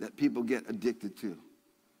fantasy that people get addicted to.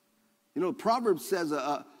 Proverbs says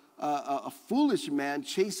a foolish man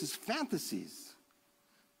chases fantasies.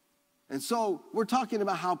 And so we're talking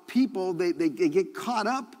about how people, they get caught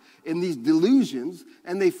up in these delusions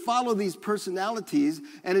and they follow these personalities,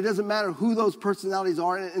 and it doesn't matter who those personalities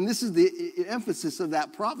are. And this is the emphasis of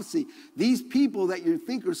that prophecy. These people that you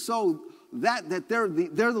think are so that they're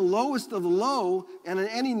the lowest of the low, and in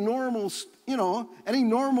any normal,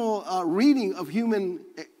 reading of human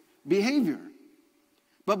behavior.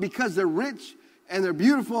 But because they're rich and they're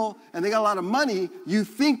beautiful and they got a lot of money, you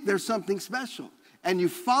think there's something special and you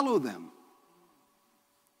follow them.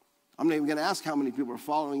 I'm not even going to ask how many people are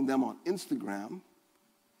following them on Instagram.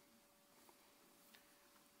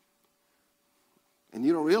 And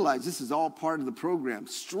you don't realize this is all part of the program.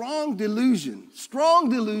 Strong delusion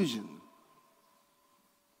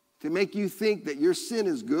to make you think that your sin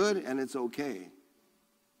is good and it's okay.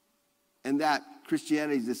 And that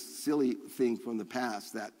Christianity is this silly thing from the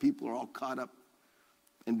past that people are all caught up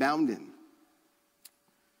and bound in.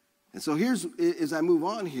 And so as I move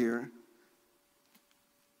on here,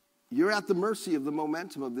 you're at the mercy of the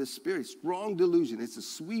momentum of this spirit. Strong delusion. It's a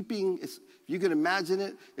sweeping, if you can imagine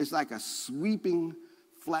it, it's like a sweeping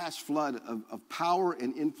flash flood of power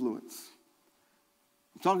and influence.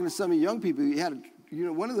 I'm talking to some of you young people.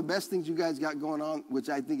 One of the best things you guys got going on, which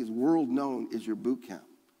I think is world known, is your boot camp.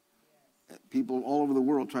 People all over the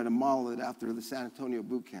world try to model it after the San Antonio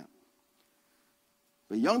boot camp.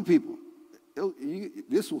 But young people,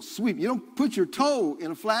 this will sweep. You don't put your toe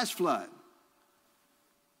in a flash flood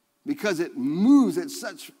because it moves at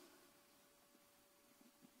such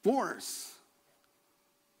force.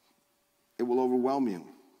 It will overwhelm you.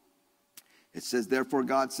 It says, therefore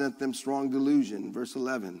God sent them strong delusion, verse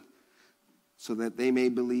 11, so that they may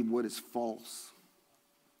believe what is false.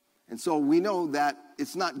 And so we know that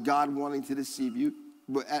it's not God wanting to deceive you,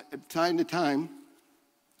 but at time to time,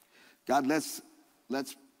 God lets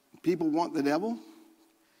people want the devil.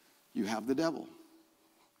 You have the devil.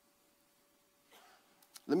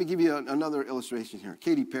 Let me give you another illustration here.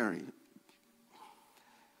 Katy Perry.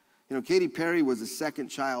 Katy Perry was the second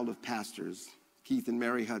child of pastors, Keith and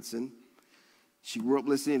Mary Hudson. She grew up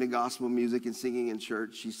listening to gospel music and singing in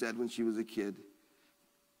church. She said when she was a kid,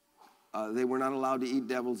 they were not allowed to eat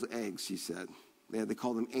devil's eggs, she said. They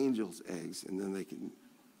called them angels' eggs, and then they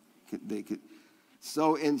could.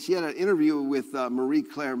 So, and she had an interview with Marie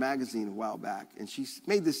Claire magazine a while back, and she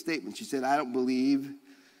made this statement. She said, I don't believe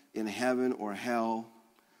in heaven or hell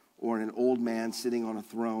or in an old man sitting on a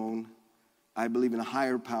throne. I believe in a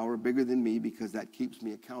higher power bigger than me because that keeps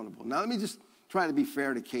me accountable. Now, let me just try to be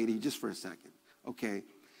fair to Katy just for a second. Okay,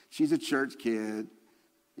 she's a church kid.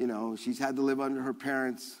 She's had to live under her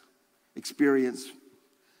parents' experience,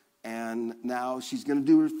 and now she's going to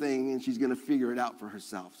do her thing, and she's going to figure it out for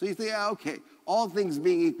herself. So you think, okay, all things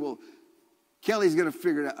being equal, Katy's going to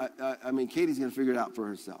figure it out for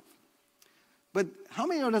herself. But how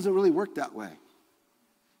many know it doesn't really work that way?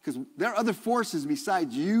 Because there are other forces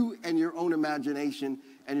besides you and your own imagination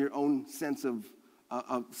and your own sense of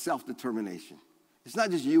self-determination. It's not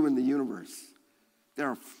just you and the universe. There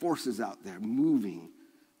are forces out there moving,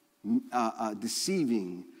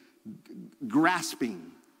 deceiving,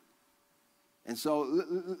 grasping. And so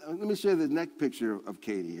let me show you the next picture of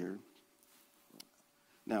Katy here.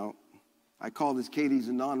 Now, I call this Katy's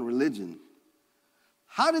a non-religion.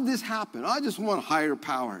 How did this happen? I just want a higher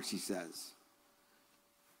power, she says.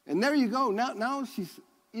 And there you go. Now she's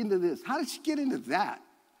into this. How did she get into that?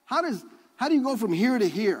 How do you go from here to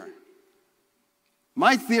here?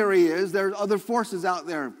 My theory is there are other forces out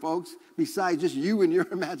there, folks, besides just you and your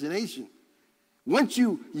imagination. Once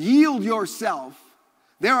you yield yourself,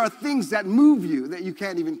 there are things that move you that you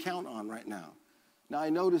can't even count on right now. Now, I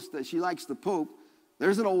noticed that she likes the Pope.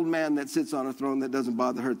 There's an old man that sits on a throne that doesn't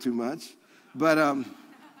bother her too much. But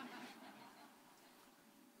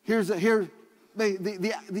you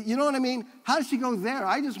know what I mean? How does she go there?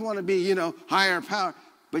 I just want to be, higher power.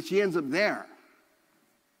 But she ends up there.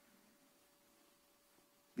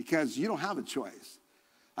 because you don't have a choice.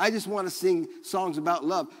 I just want to sing songs about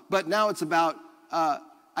love, but now it's about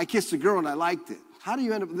I kissed a girl and I liked it. How do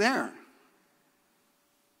you end up there?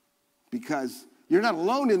 Because you're not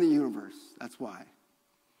alone in the universe. That's why.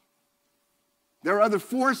 There are other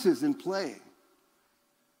forces in play.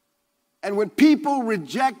 And when people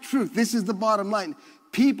reject truth, this is the bottom line.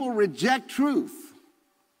 People reject truth.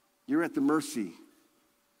 You're at the mercy.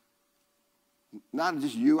 Not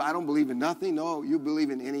just you, I don't believe in nothing. No, you believe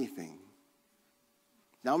in anything.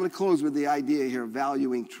 Now I'm going to close with the idea here of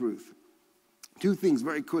valuing truth. Two things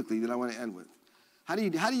very quickly that I want to end with. How do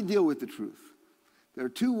you deal with the truth? There are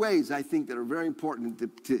two ways I think that are very important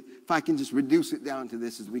to if I can just reduce it down to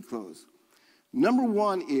this as we close. Number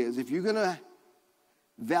one is, if you're going to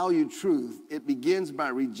value truth, it begins by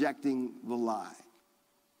rejecting the lie.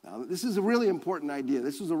 Now, this is a really important idea.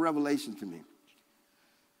 This was a revelation to me.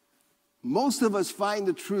 Most of us find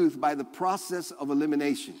the truth by the process of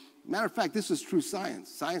elimination. Matter of fact, this is true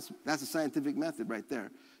science. Science, that's a scientific method right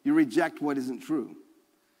there. You reject what isn't true.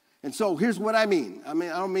 And so here's what I mean. I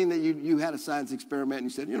don't mean that you had a science experiment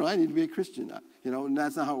and you said, I need to be a Christian. And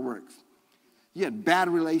that's not how it works. You had bad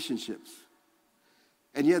relationships.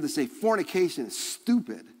 And you had to say fornication is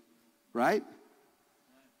stupid, right?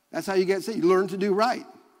 That's how you get saved. You learn to do right.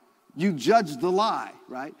 You judge the lie,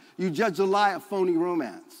 right? You judge the lie of phony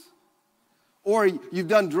romance. Or you've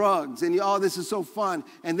done drugs and this is so fun.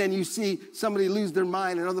 And then you see somebody lose their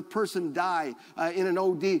mind, another person die in an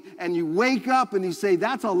OD. And you wake up and you say,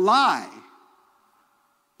 that's a lie.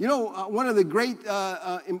 One of the great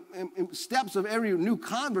steps of every new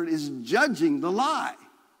convert is judging the lie.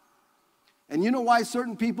 And you know why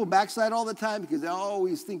certain people backslide all the time? Because they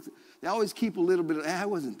always keep a little bit of, it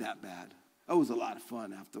wasn't that bad. It was a lot of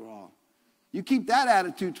fun after all. You keep that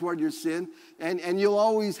attitude toward your sin, and you'll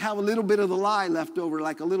always have a little bit of the lie left over,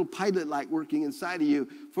 like a little pilot light working inside of you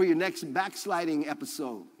for your next backsliding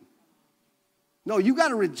episode. No, you got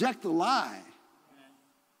to reject the lie.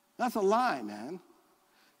 That's a lie, man.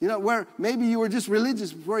 Where maybe you were just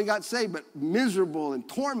religious before you got saved, but miserable and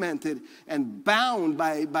tormented and bound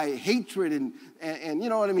by hatred and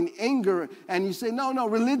anger. And you say, no,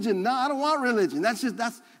 religion, no, I don't want religion.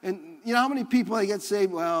 And how many people they get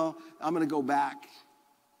saved? Well, I'm going to go back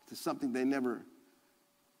to something they never.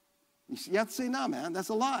 You have to say, no, man, that's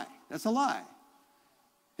a lie. That's a lie.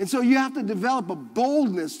 And so you have to develop a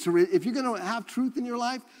boldness if you're going to have truth in your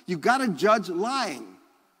life, you've got to judge lying.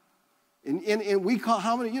 And we call,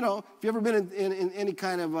 how many, if you've ever been in any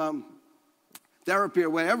kind of therapy or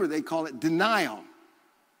whatever, they call it denial.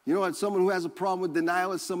 You know what? Someone who has a problem with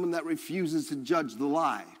denial is someone that refuses to judge the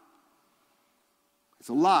lie. It's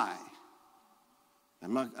a lie.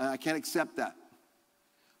 I can't accept that.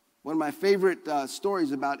 One of my favorite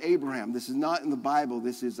stories about Abraham, this is not in the Bible.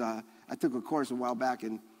 This is, I took a course a while back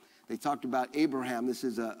and they talked about Abraham. This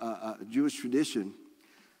is a Jewish tradition.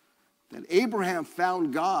 That Abraham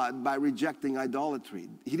found God by rejecting idolatry.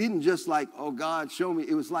 He didn't just God, show me.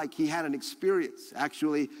 It was like he had an experience.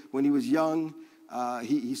 Actually, when he was young,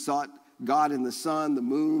 he sought God in the sun, the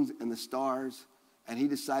moons, and the stars. And he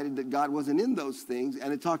decided that God wasn't in those things.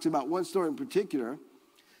 And it talks about one story in particular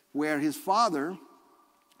where his father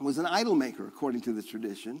was an idol maker, according to the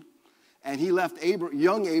tradition. And he left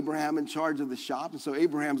young Abraham in charge of the shop. And so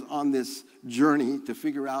Abraham's on this journey to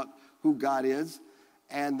figure out who God is.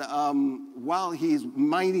 And while he's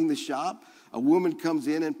minding the shop, a woman comes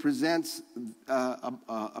in and presents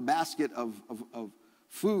a basket of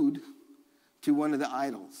food to one of the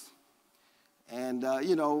idols. And,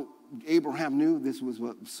 Abraham knew this was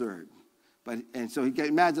absurd. And so he can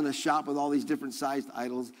imagine a shop with all these different sized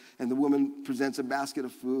idols, and the woman presents a basket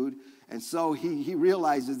of food. And so he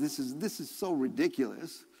realizes this is so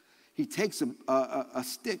ridiculous. He takes a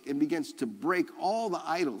stick and begins to break all the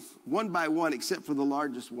idols, one by one, except for the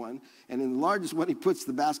largest one. And in the largest one, he puts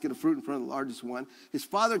the basket of fruit in front of the largest one. His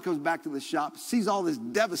father comes back to the shop, sees all this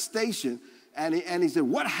devastation, and he said,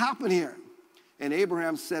 what happened here? And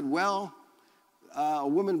Abraham said, well, a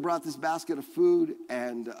woman brought this basket of food,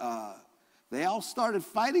 and they all started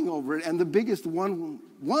fighting over it, and the biggest one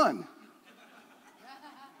won.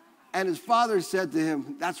 And his father said to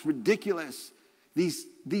him, that's ridiculous. These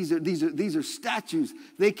are statues.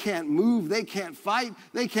 They can't move. They can't fight.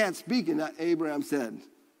 They can't speak. And Abraham said,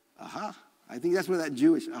 aha. I think that's where that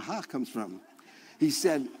Jewish aha comes from. He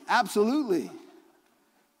said, absolutely.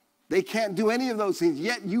 They can't do any of those things.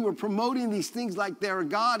 Yet you are promoting these things like they're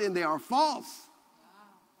God and they are false.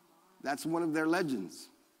 That's one of their legends.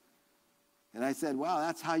 And I said, wow,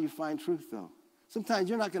 that's how you find truth, though. Sometimes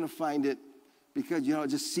you're not going to find it because,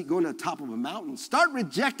 just go to the top of a mountain. Start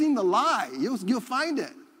rejecting the lie. You'll find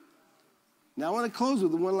it. Now I want to close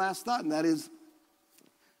with one last thought, and that is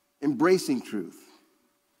embracing truth.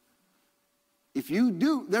 If you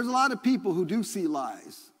do, there's a lot of people who do see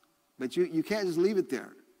lies, but you can't just leave it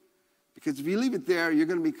there. Because if you leave it there, you're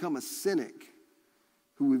going to become a cynic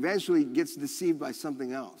who eventually gets deceived by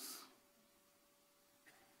something else.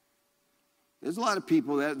 There's a lot of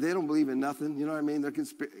people that they don't believe in nothing. You know what I mean?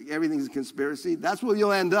 Everything's a conspiracy. That's where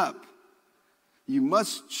you'll end up. You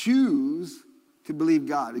must choose to believe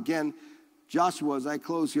God. Again, Joshua, as I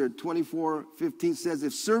close here, 24:15 says,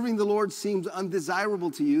 if serving the Lord seems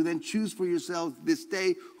undesirable to you, then choose for yourselves this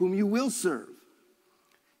day whom you will serve.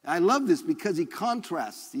 I love this because he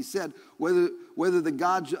contrasts. He said, whether the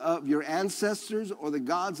gods of your ancestors or the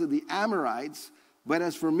gods of the Amorites, but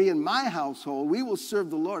as for me and my household, we will serve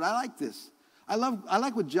the Lord. I like this. I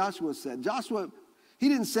like what Joshua said. Joshua, he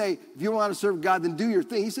didn't say, if you want to serve God, then do your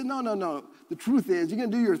thing. He said, no. The truth is, you're going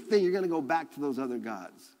to do your thing. You're going to go back to those other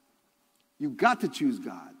gods. You've got to choose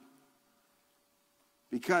God.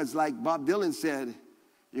 Because like Bob Dylan said,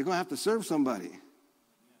 you're going to have to serve somebody.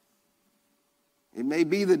 It may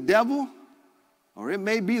be the devil or it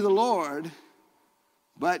may be the Lord,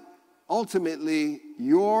 but ultimately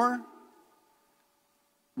your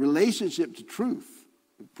relationship to truth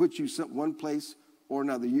puts you one place or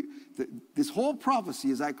another. This whole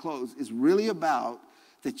prophecy, as I close, is really about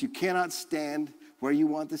that you cannot stand where you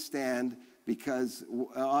want to stand because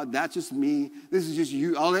that's just me. This is just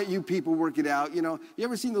you. I'll let you people work it out. You know, you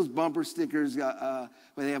ever seen those bumper stickers where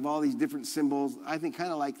they have all these different symbols? I think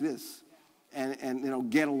kind of like this. And you know,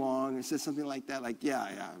 get along. It says something like that, like, yeah,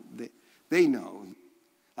 they know.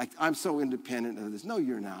 Like, I'm so independent of this. No,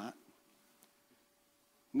 you're not.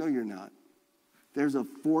 No, you're not. There's a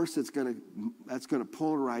force that's gonna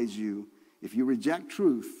polarize you. If you reject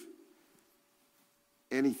truth,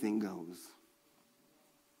 anything goes.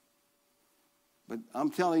 But I'm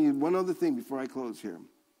telling you one other thing before I close here.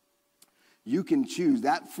 You can choose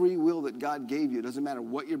that free will that God gave you. It doesn't matter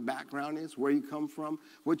what your background is, where you come from,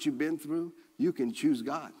 what you've been through. You can choose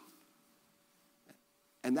God.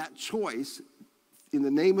 And that choice, in the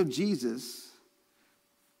name of Jesus,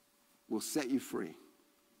 will set you free.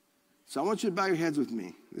 So I want you to bow your heads with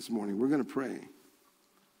me this morning. We're going to pray.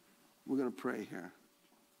 We're going to pray here.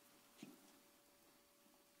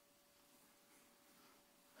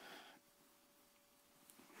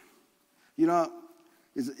 You know,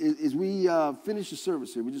 as we finish the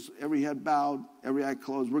service here, we just every head bowed, every eye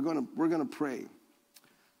closed. We're gonna pray.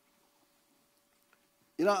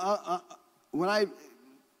 You know, when I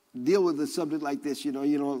deal with a subject like this, you know,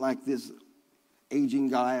 like this aging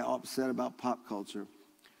guy upset about pop culture,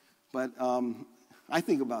 but I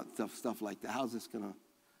think about stuff like that. How's this gonna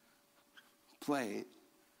play?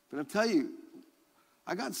 But I'll tell you,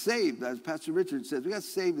 I got saved, as Pastor Richard says. We got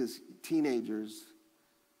saved as teenagers,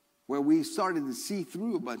 where we started to see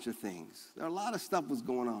through a bunch of things. There are a lot of stuff was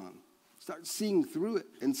going on. Start seeing through it.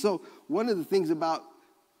 And so one of the things about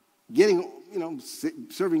getting, you know,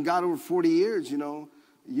 serving God over 40 years, you know,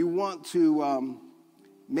 you want to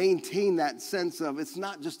maintain that sense of it's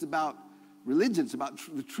not just about religion, it's about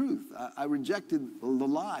the truth. I rejected the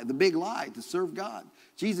lie, the big lie, to serve God.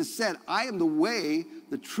 Jesus said, I am the way,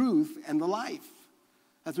 the truth, and the life.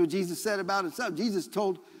 That's what Jesus said about himself. Jesus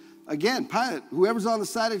told, again, Pilate, whoever's on the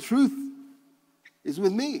side of truth is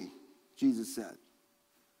with me, Jesus said.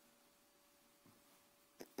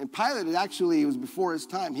 And Pilate, it was before his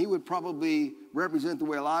time. He would probably represent the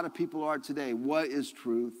way a lot of people are today. What is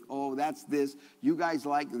truth? Oh, that's this. You guys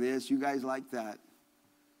like this. You guys like that.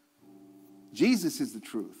 Jesus is the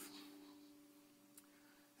truth.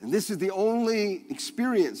 And this is the only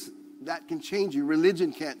experience that can change you.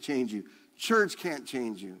 Religion can't change you. Church can't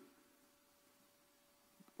change you.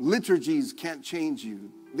 Liturgies can't change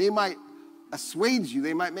you. They might assuage you.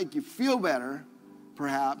 They might make you feel better,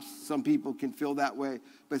 perhaps. Some people can feel that way.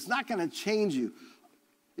 But it's not going to change you.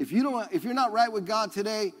 If you're not right with God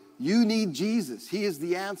today, you need Jesus. He is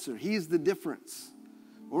the answer. He is the difference.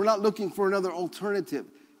 We're not looking for another alternative.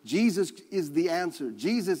 Jesus is the answer.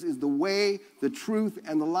 Jesus is the way, the truth,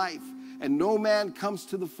 and the life. And no man comes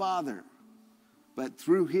to the Father but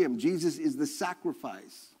through him. Jesus is the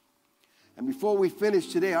sacrifice. And before we finish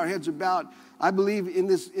today, our heads are bowed. I believe in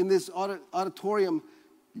this auditorium,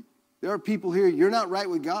 there are people here, you're not right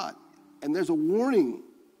with God. And there's a warning.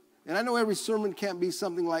 And I know every sermon can't be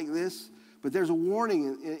something like this, but there's a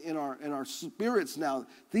warning in our spirits now.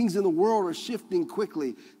 Things in the world are shifting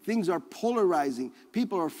quickly. Things are polarizing.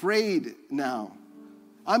 People are afraid now.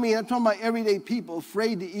 I mean, I'm talking about everyday people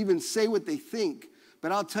afraid to even say what they think.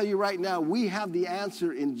 But I'll tell you right now, we have the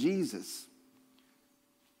answer in Jesus.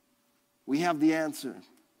 We have the answer.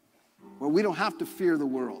 Where we don't have to fear the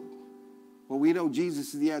world. Well, we know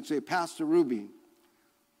Jesus is the answer. Say, Pastor Rubi,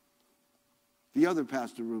 the other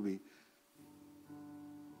Pastor Rubi,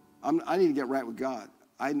 I need to get right with God.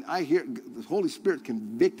 I hear the Holy Spirit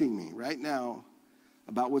convicting me right now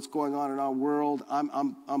about what's going on in our world.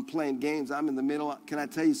 I'm playing games. I'm in the middle. Can I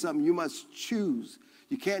tell you something? You must choose.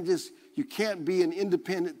 You can't be an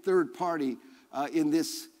independent third party in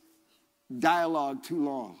this dialogue too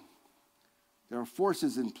long. There are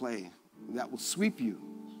forces in play that will sweep you.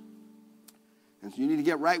 And so you need to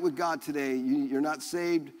get right with God today. You're not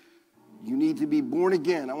saved. You need to be born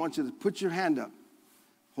again. I want you to put your hand up.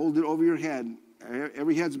 Hold it over your head.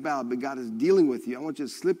 Every head's bowed, but God is dealing with you. I want you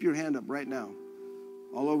to slip your hand up right now.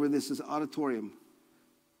 All over this auditorium.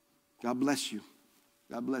 God bless you.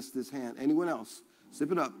 God bless this hand. Anyone else?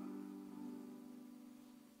 Slip it up.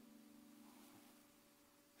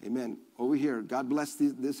 Amen. Over here. God bless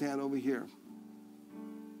this hand over here.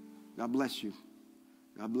 God bless you.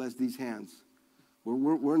 God bless these hands.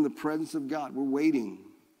 We're in the presence of God. We're waiting.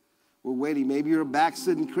 We're waiting. Maybe you're a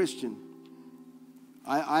backslidden Christian.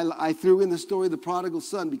 I threw in the story of the prodigal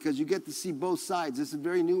son because you get to see both sides. This is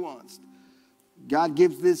very nuanced. God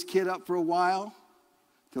gives this kid up for a while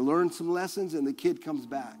to learn some lessons, and the kid comes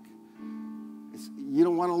back. You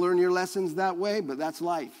don't want to learn your lessons that way, but that's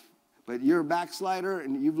life. But you're a backslider,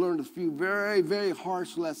 and you've learned a few very, very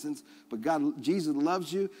harsh lessons. But Jesus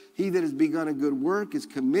loves you. He that has begun a good work is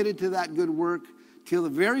committed to that good work till the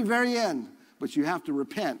very, very end. But you have to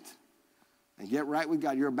repent and get right with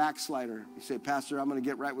God. You're a backslider. You say, Pastor, I'm going to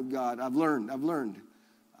get right with God. I've learned.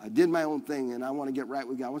 I did my own thing, and I want to get right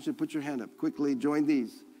with God. I want you to put your hand up quickly. Join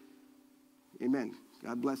these. Amen.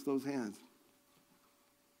 God bless those hands.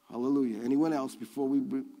 Hallelujah. Anyone else before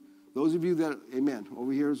those of you that, amen,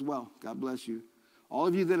 over here as well. God bless you. All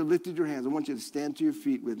of you that have lifted your hands, I want you to stand to your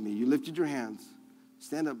feet with me. You lifted your hands.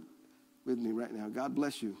 Stand up with me right now. God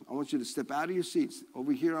bless you. I want you to step out of your seats.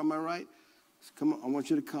 Over here on my right, come on, I want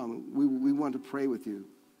you to come. We want to pray with you.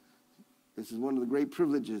 This is one of the great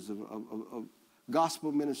privileges of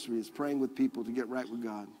gospel ministry, is praying with people to get right with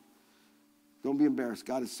God. Don't be embarrassed.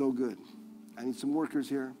 God is so good. I need some workers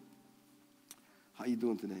here. How you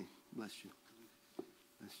doing today? Bless you.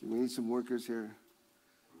 Bless you. We need some workers here.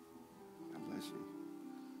 God bless you.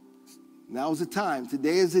 Now is the time.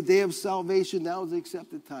 Today is the day of salvation. Now is the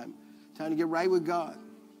accepted time. Time to get right with God.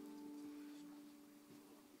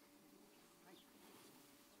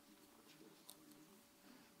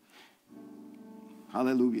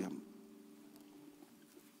 Hallelujah.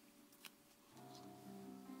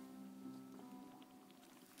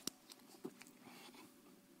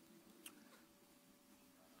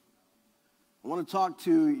 I want to talk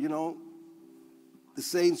to, the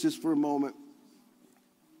saints just for a moment.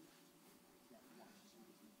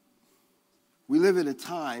 We live in a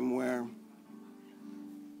time where,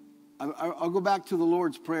 I'll go back to the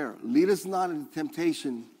Lord's Prayer. Lead us not into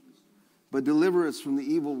temptation, but deliver us from the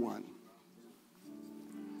evil one.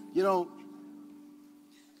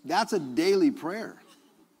 That's a daily prayer.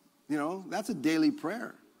 That's a daily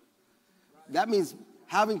prayer. That means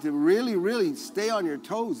having to really, really stay on your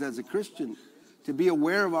toes as a Christian, to be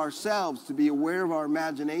aware of ourselves, to be aware of our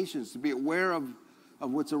imaginations, to be aware of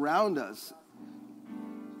what's around us.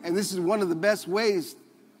 And this is one of the best ways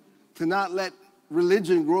to not let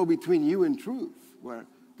religion grow between you and truth. Where,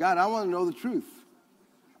 God, I want to know the truth.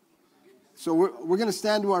 So we're going to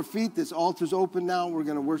stand to our feet. This altar's open now. We're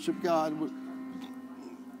going to worship God.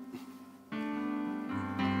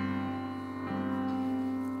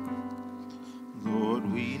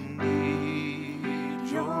 Lord, we need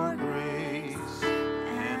your grace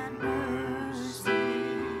and mercy.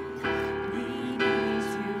 We need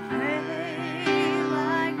to pray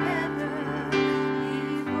like never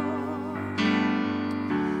before.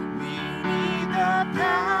 We need the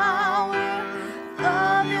power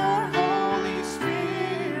of your Holy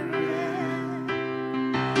Spirit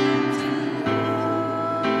to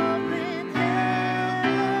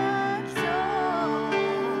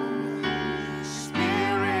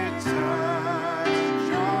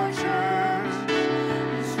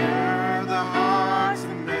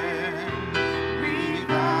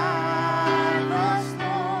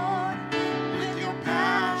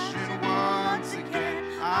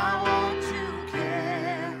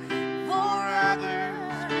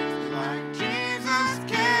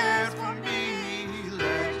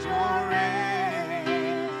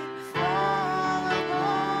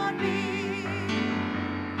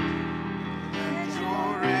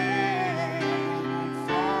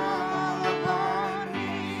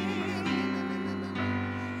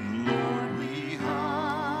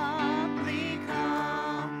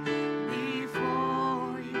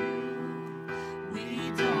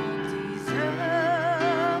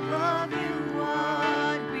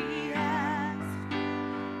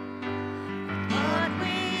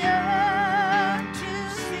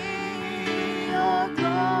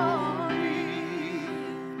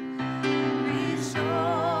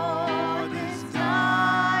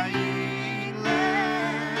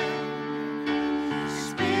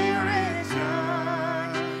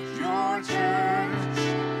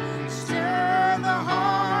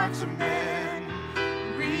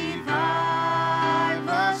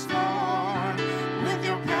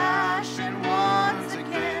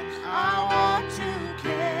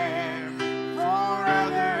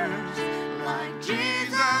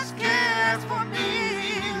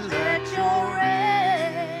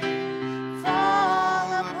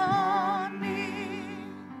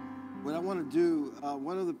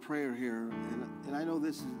and I know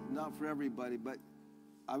this is not for everybody, but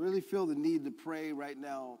I really feel the need to pray right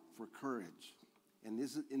now for courage. And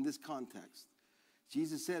this is in this context.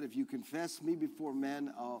 Jesus said, if you confess me before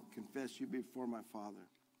men, I'll confess you before my Father.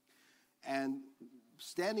 And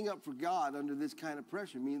standing up for God under this kind of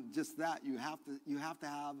pressure means just that. You have to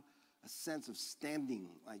have a sense of standing.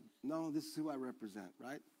 Like, no, this is who I represent,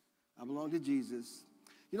 right? I belong to Jesus.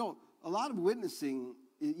 You know, a lot of witnessing,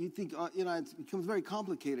 you think, it becomes very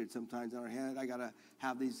complicated sometimes in our head. I got to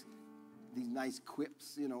have these nice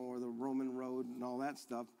quips, or the Roman road and all that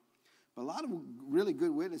stuff. But a lot of really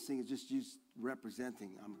good witnessing is just you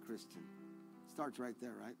representing, I'm a Christian. It starts right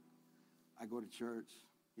there, right? I go to church,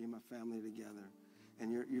 me and my family together.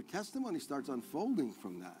 And your testimony starts unfolding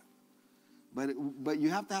from that. But you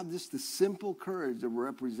have to have just the simple courage to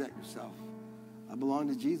represent yourself. I belong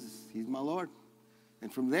to Jesus. He's my Lord.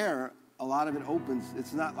 And from there, a lot of it opens.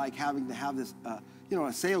 It's not like having to have this, a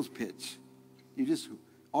sales pitch. You just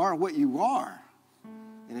are what you are.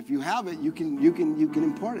 And if you have it, you can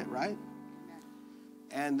impart it, right?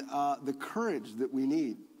 And the courage that we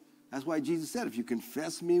need. That's why Jesus said, if you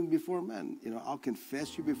confess me before men, I'll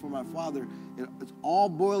confess you before my Father. It's all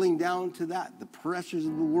boiling down to that. The pressures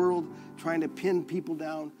of the world trying to pin people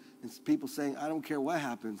down. And people saying, I don't care what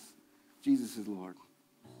happens. Jesus is Lord.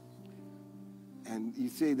 And you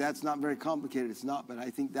say that's not very complicated. It's not, but I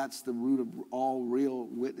think that's the root of all real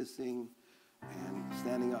witnessing and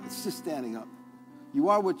standing up. It's just standing up. You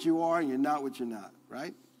are what you are, and you're not what you're not,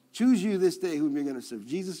 right? Choose you this day whom you're going to serve.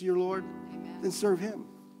 Jesus, your Lord, then serve him.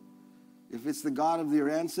 If it's the God of your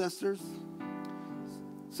ancestors,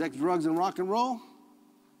 sex, drugs, and rock and roll,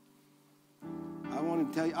 I want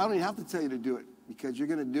to tell you, I don't even have to tell you to do it, because you're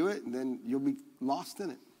going to do it, and then you'll be lost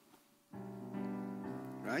in it.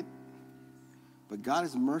 Right? But God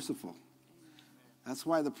is merciful. That's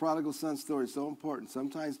why the prodigal son story is so important.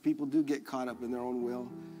 Sometimes people do get caught up in their own will,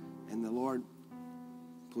 and the Lord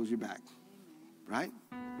pulls you back. Right?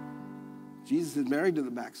 Jesus is married to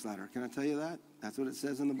the backslider. Can I tell you that? That's what it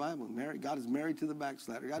says in the Bible. God is married to the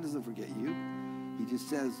backslider. God doesn't forget you. He just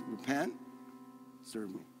says, repent,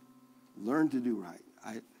 serve me. Learn to do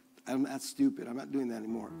right. I'm not stupid. I'm not doing that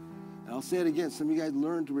anymore. And I'll say it again. Some of you guys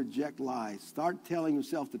learn to reject lies. Start telling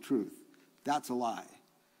yourself the truth. That's a lie.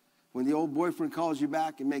 When the old boyfriend calls you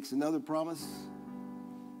back and makes another promise,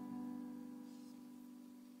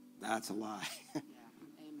 that's a lie. Yeah.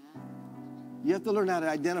 Amen. You have to learn how to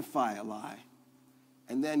identify a lie.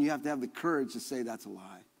 And then you have to have the courage to say that's a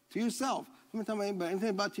lie. To yourself. I'm not talking about anything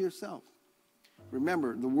about to yourself.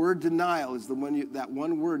 Remember, the word denial is that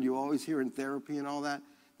one word you always hear in therapy and all that.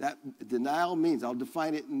 That denial means, I'll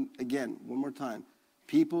define it again, one more time.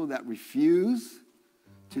 People that refuse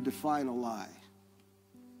to define a lie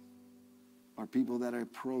are people that are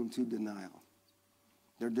prone to denial.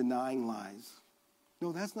 They're denying lies.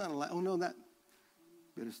 No, that's not a lie. Oh, no, that.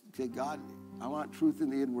 Better say, God, I want truth in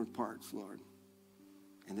the inward parts, Lord.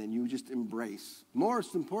 And then you just embrace.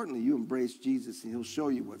 Most importantly, you embrace Jesus, and he'll show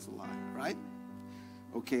you what's a lie, right?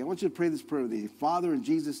 Okay, I want you to pray this prayer with me. Father, in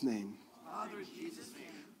Jesus' name. Father, in Jesus' name.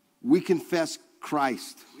 We confess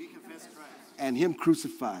Christ. We confess Christ. And him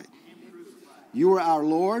crucified. You are our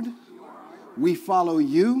Lord. We follow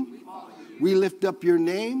you. We lift up your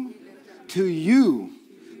name. To you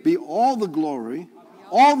be all the glory,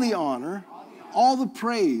 all the honor, all the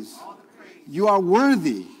praise. You are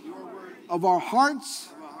worthy of our hearts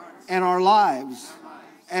and our lives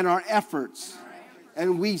and our efforts.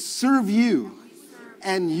 And we serve you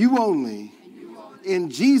and you only. In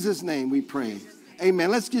Jesus' name we pray.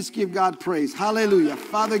 Amen. Let's just give God praise. Hallelujah.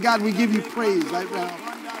 Father God, we give you praise right now.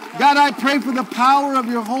 God, I pray for the power of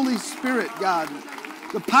your Holy Spirit, God.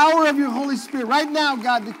 The power of your Holy Spirit right now,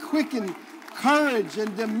 God, to quicken courage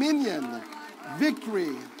and dominion,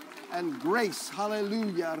 victory and grace.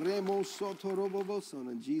 Hallelujah.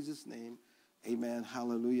 In Jesus' name, amen.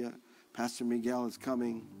 Hallelujah. Pastor Miguel is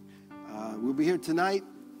coming. We'll be here tonight,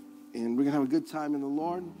 and we're going to have a good time in the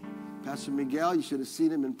Lord. Pastor Miguel, you should have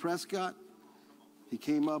seen him in Prescott. He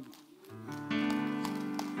came up,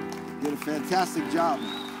 did a fantastic job.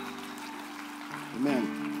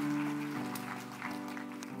 Amen.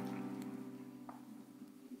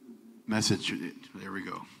 Message. There we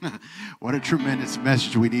go. What a tremendous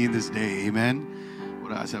message we need this day. Amen.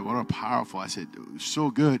 What I said, what a powerful. I said, so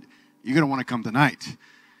good. You're going to want to come tonight.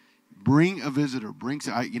 Bring a visitor. When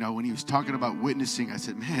he was talking about witnessing, I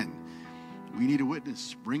said, man, we need a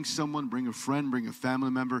witness. Bring someone, bring a friend, bring a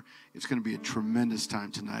family member. It's going to be a tremendous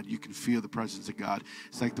time tonight. You can feel the presence of God.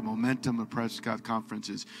 It's like the momentum of Prescott Conference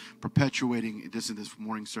is perpetuating this in this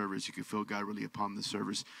morning service. You can feel God really upon the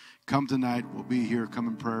service. Come tonight. We'll be here. Come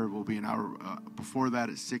in prayer. We'll be an hour before that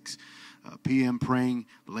at 6 p.m. praying,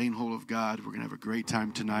 laying hold of God. We're going to have a great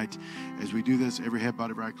time tonight. As we do this, every head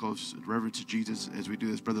bowed, every eye closed, in reverence to Jesus. As we do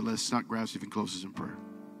this, Brother Les, not grasp, even closes in prayer.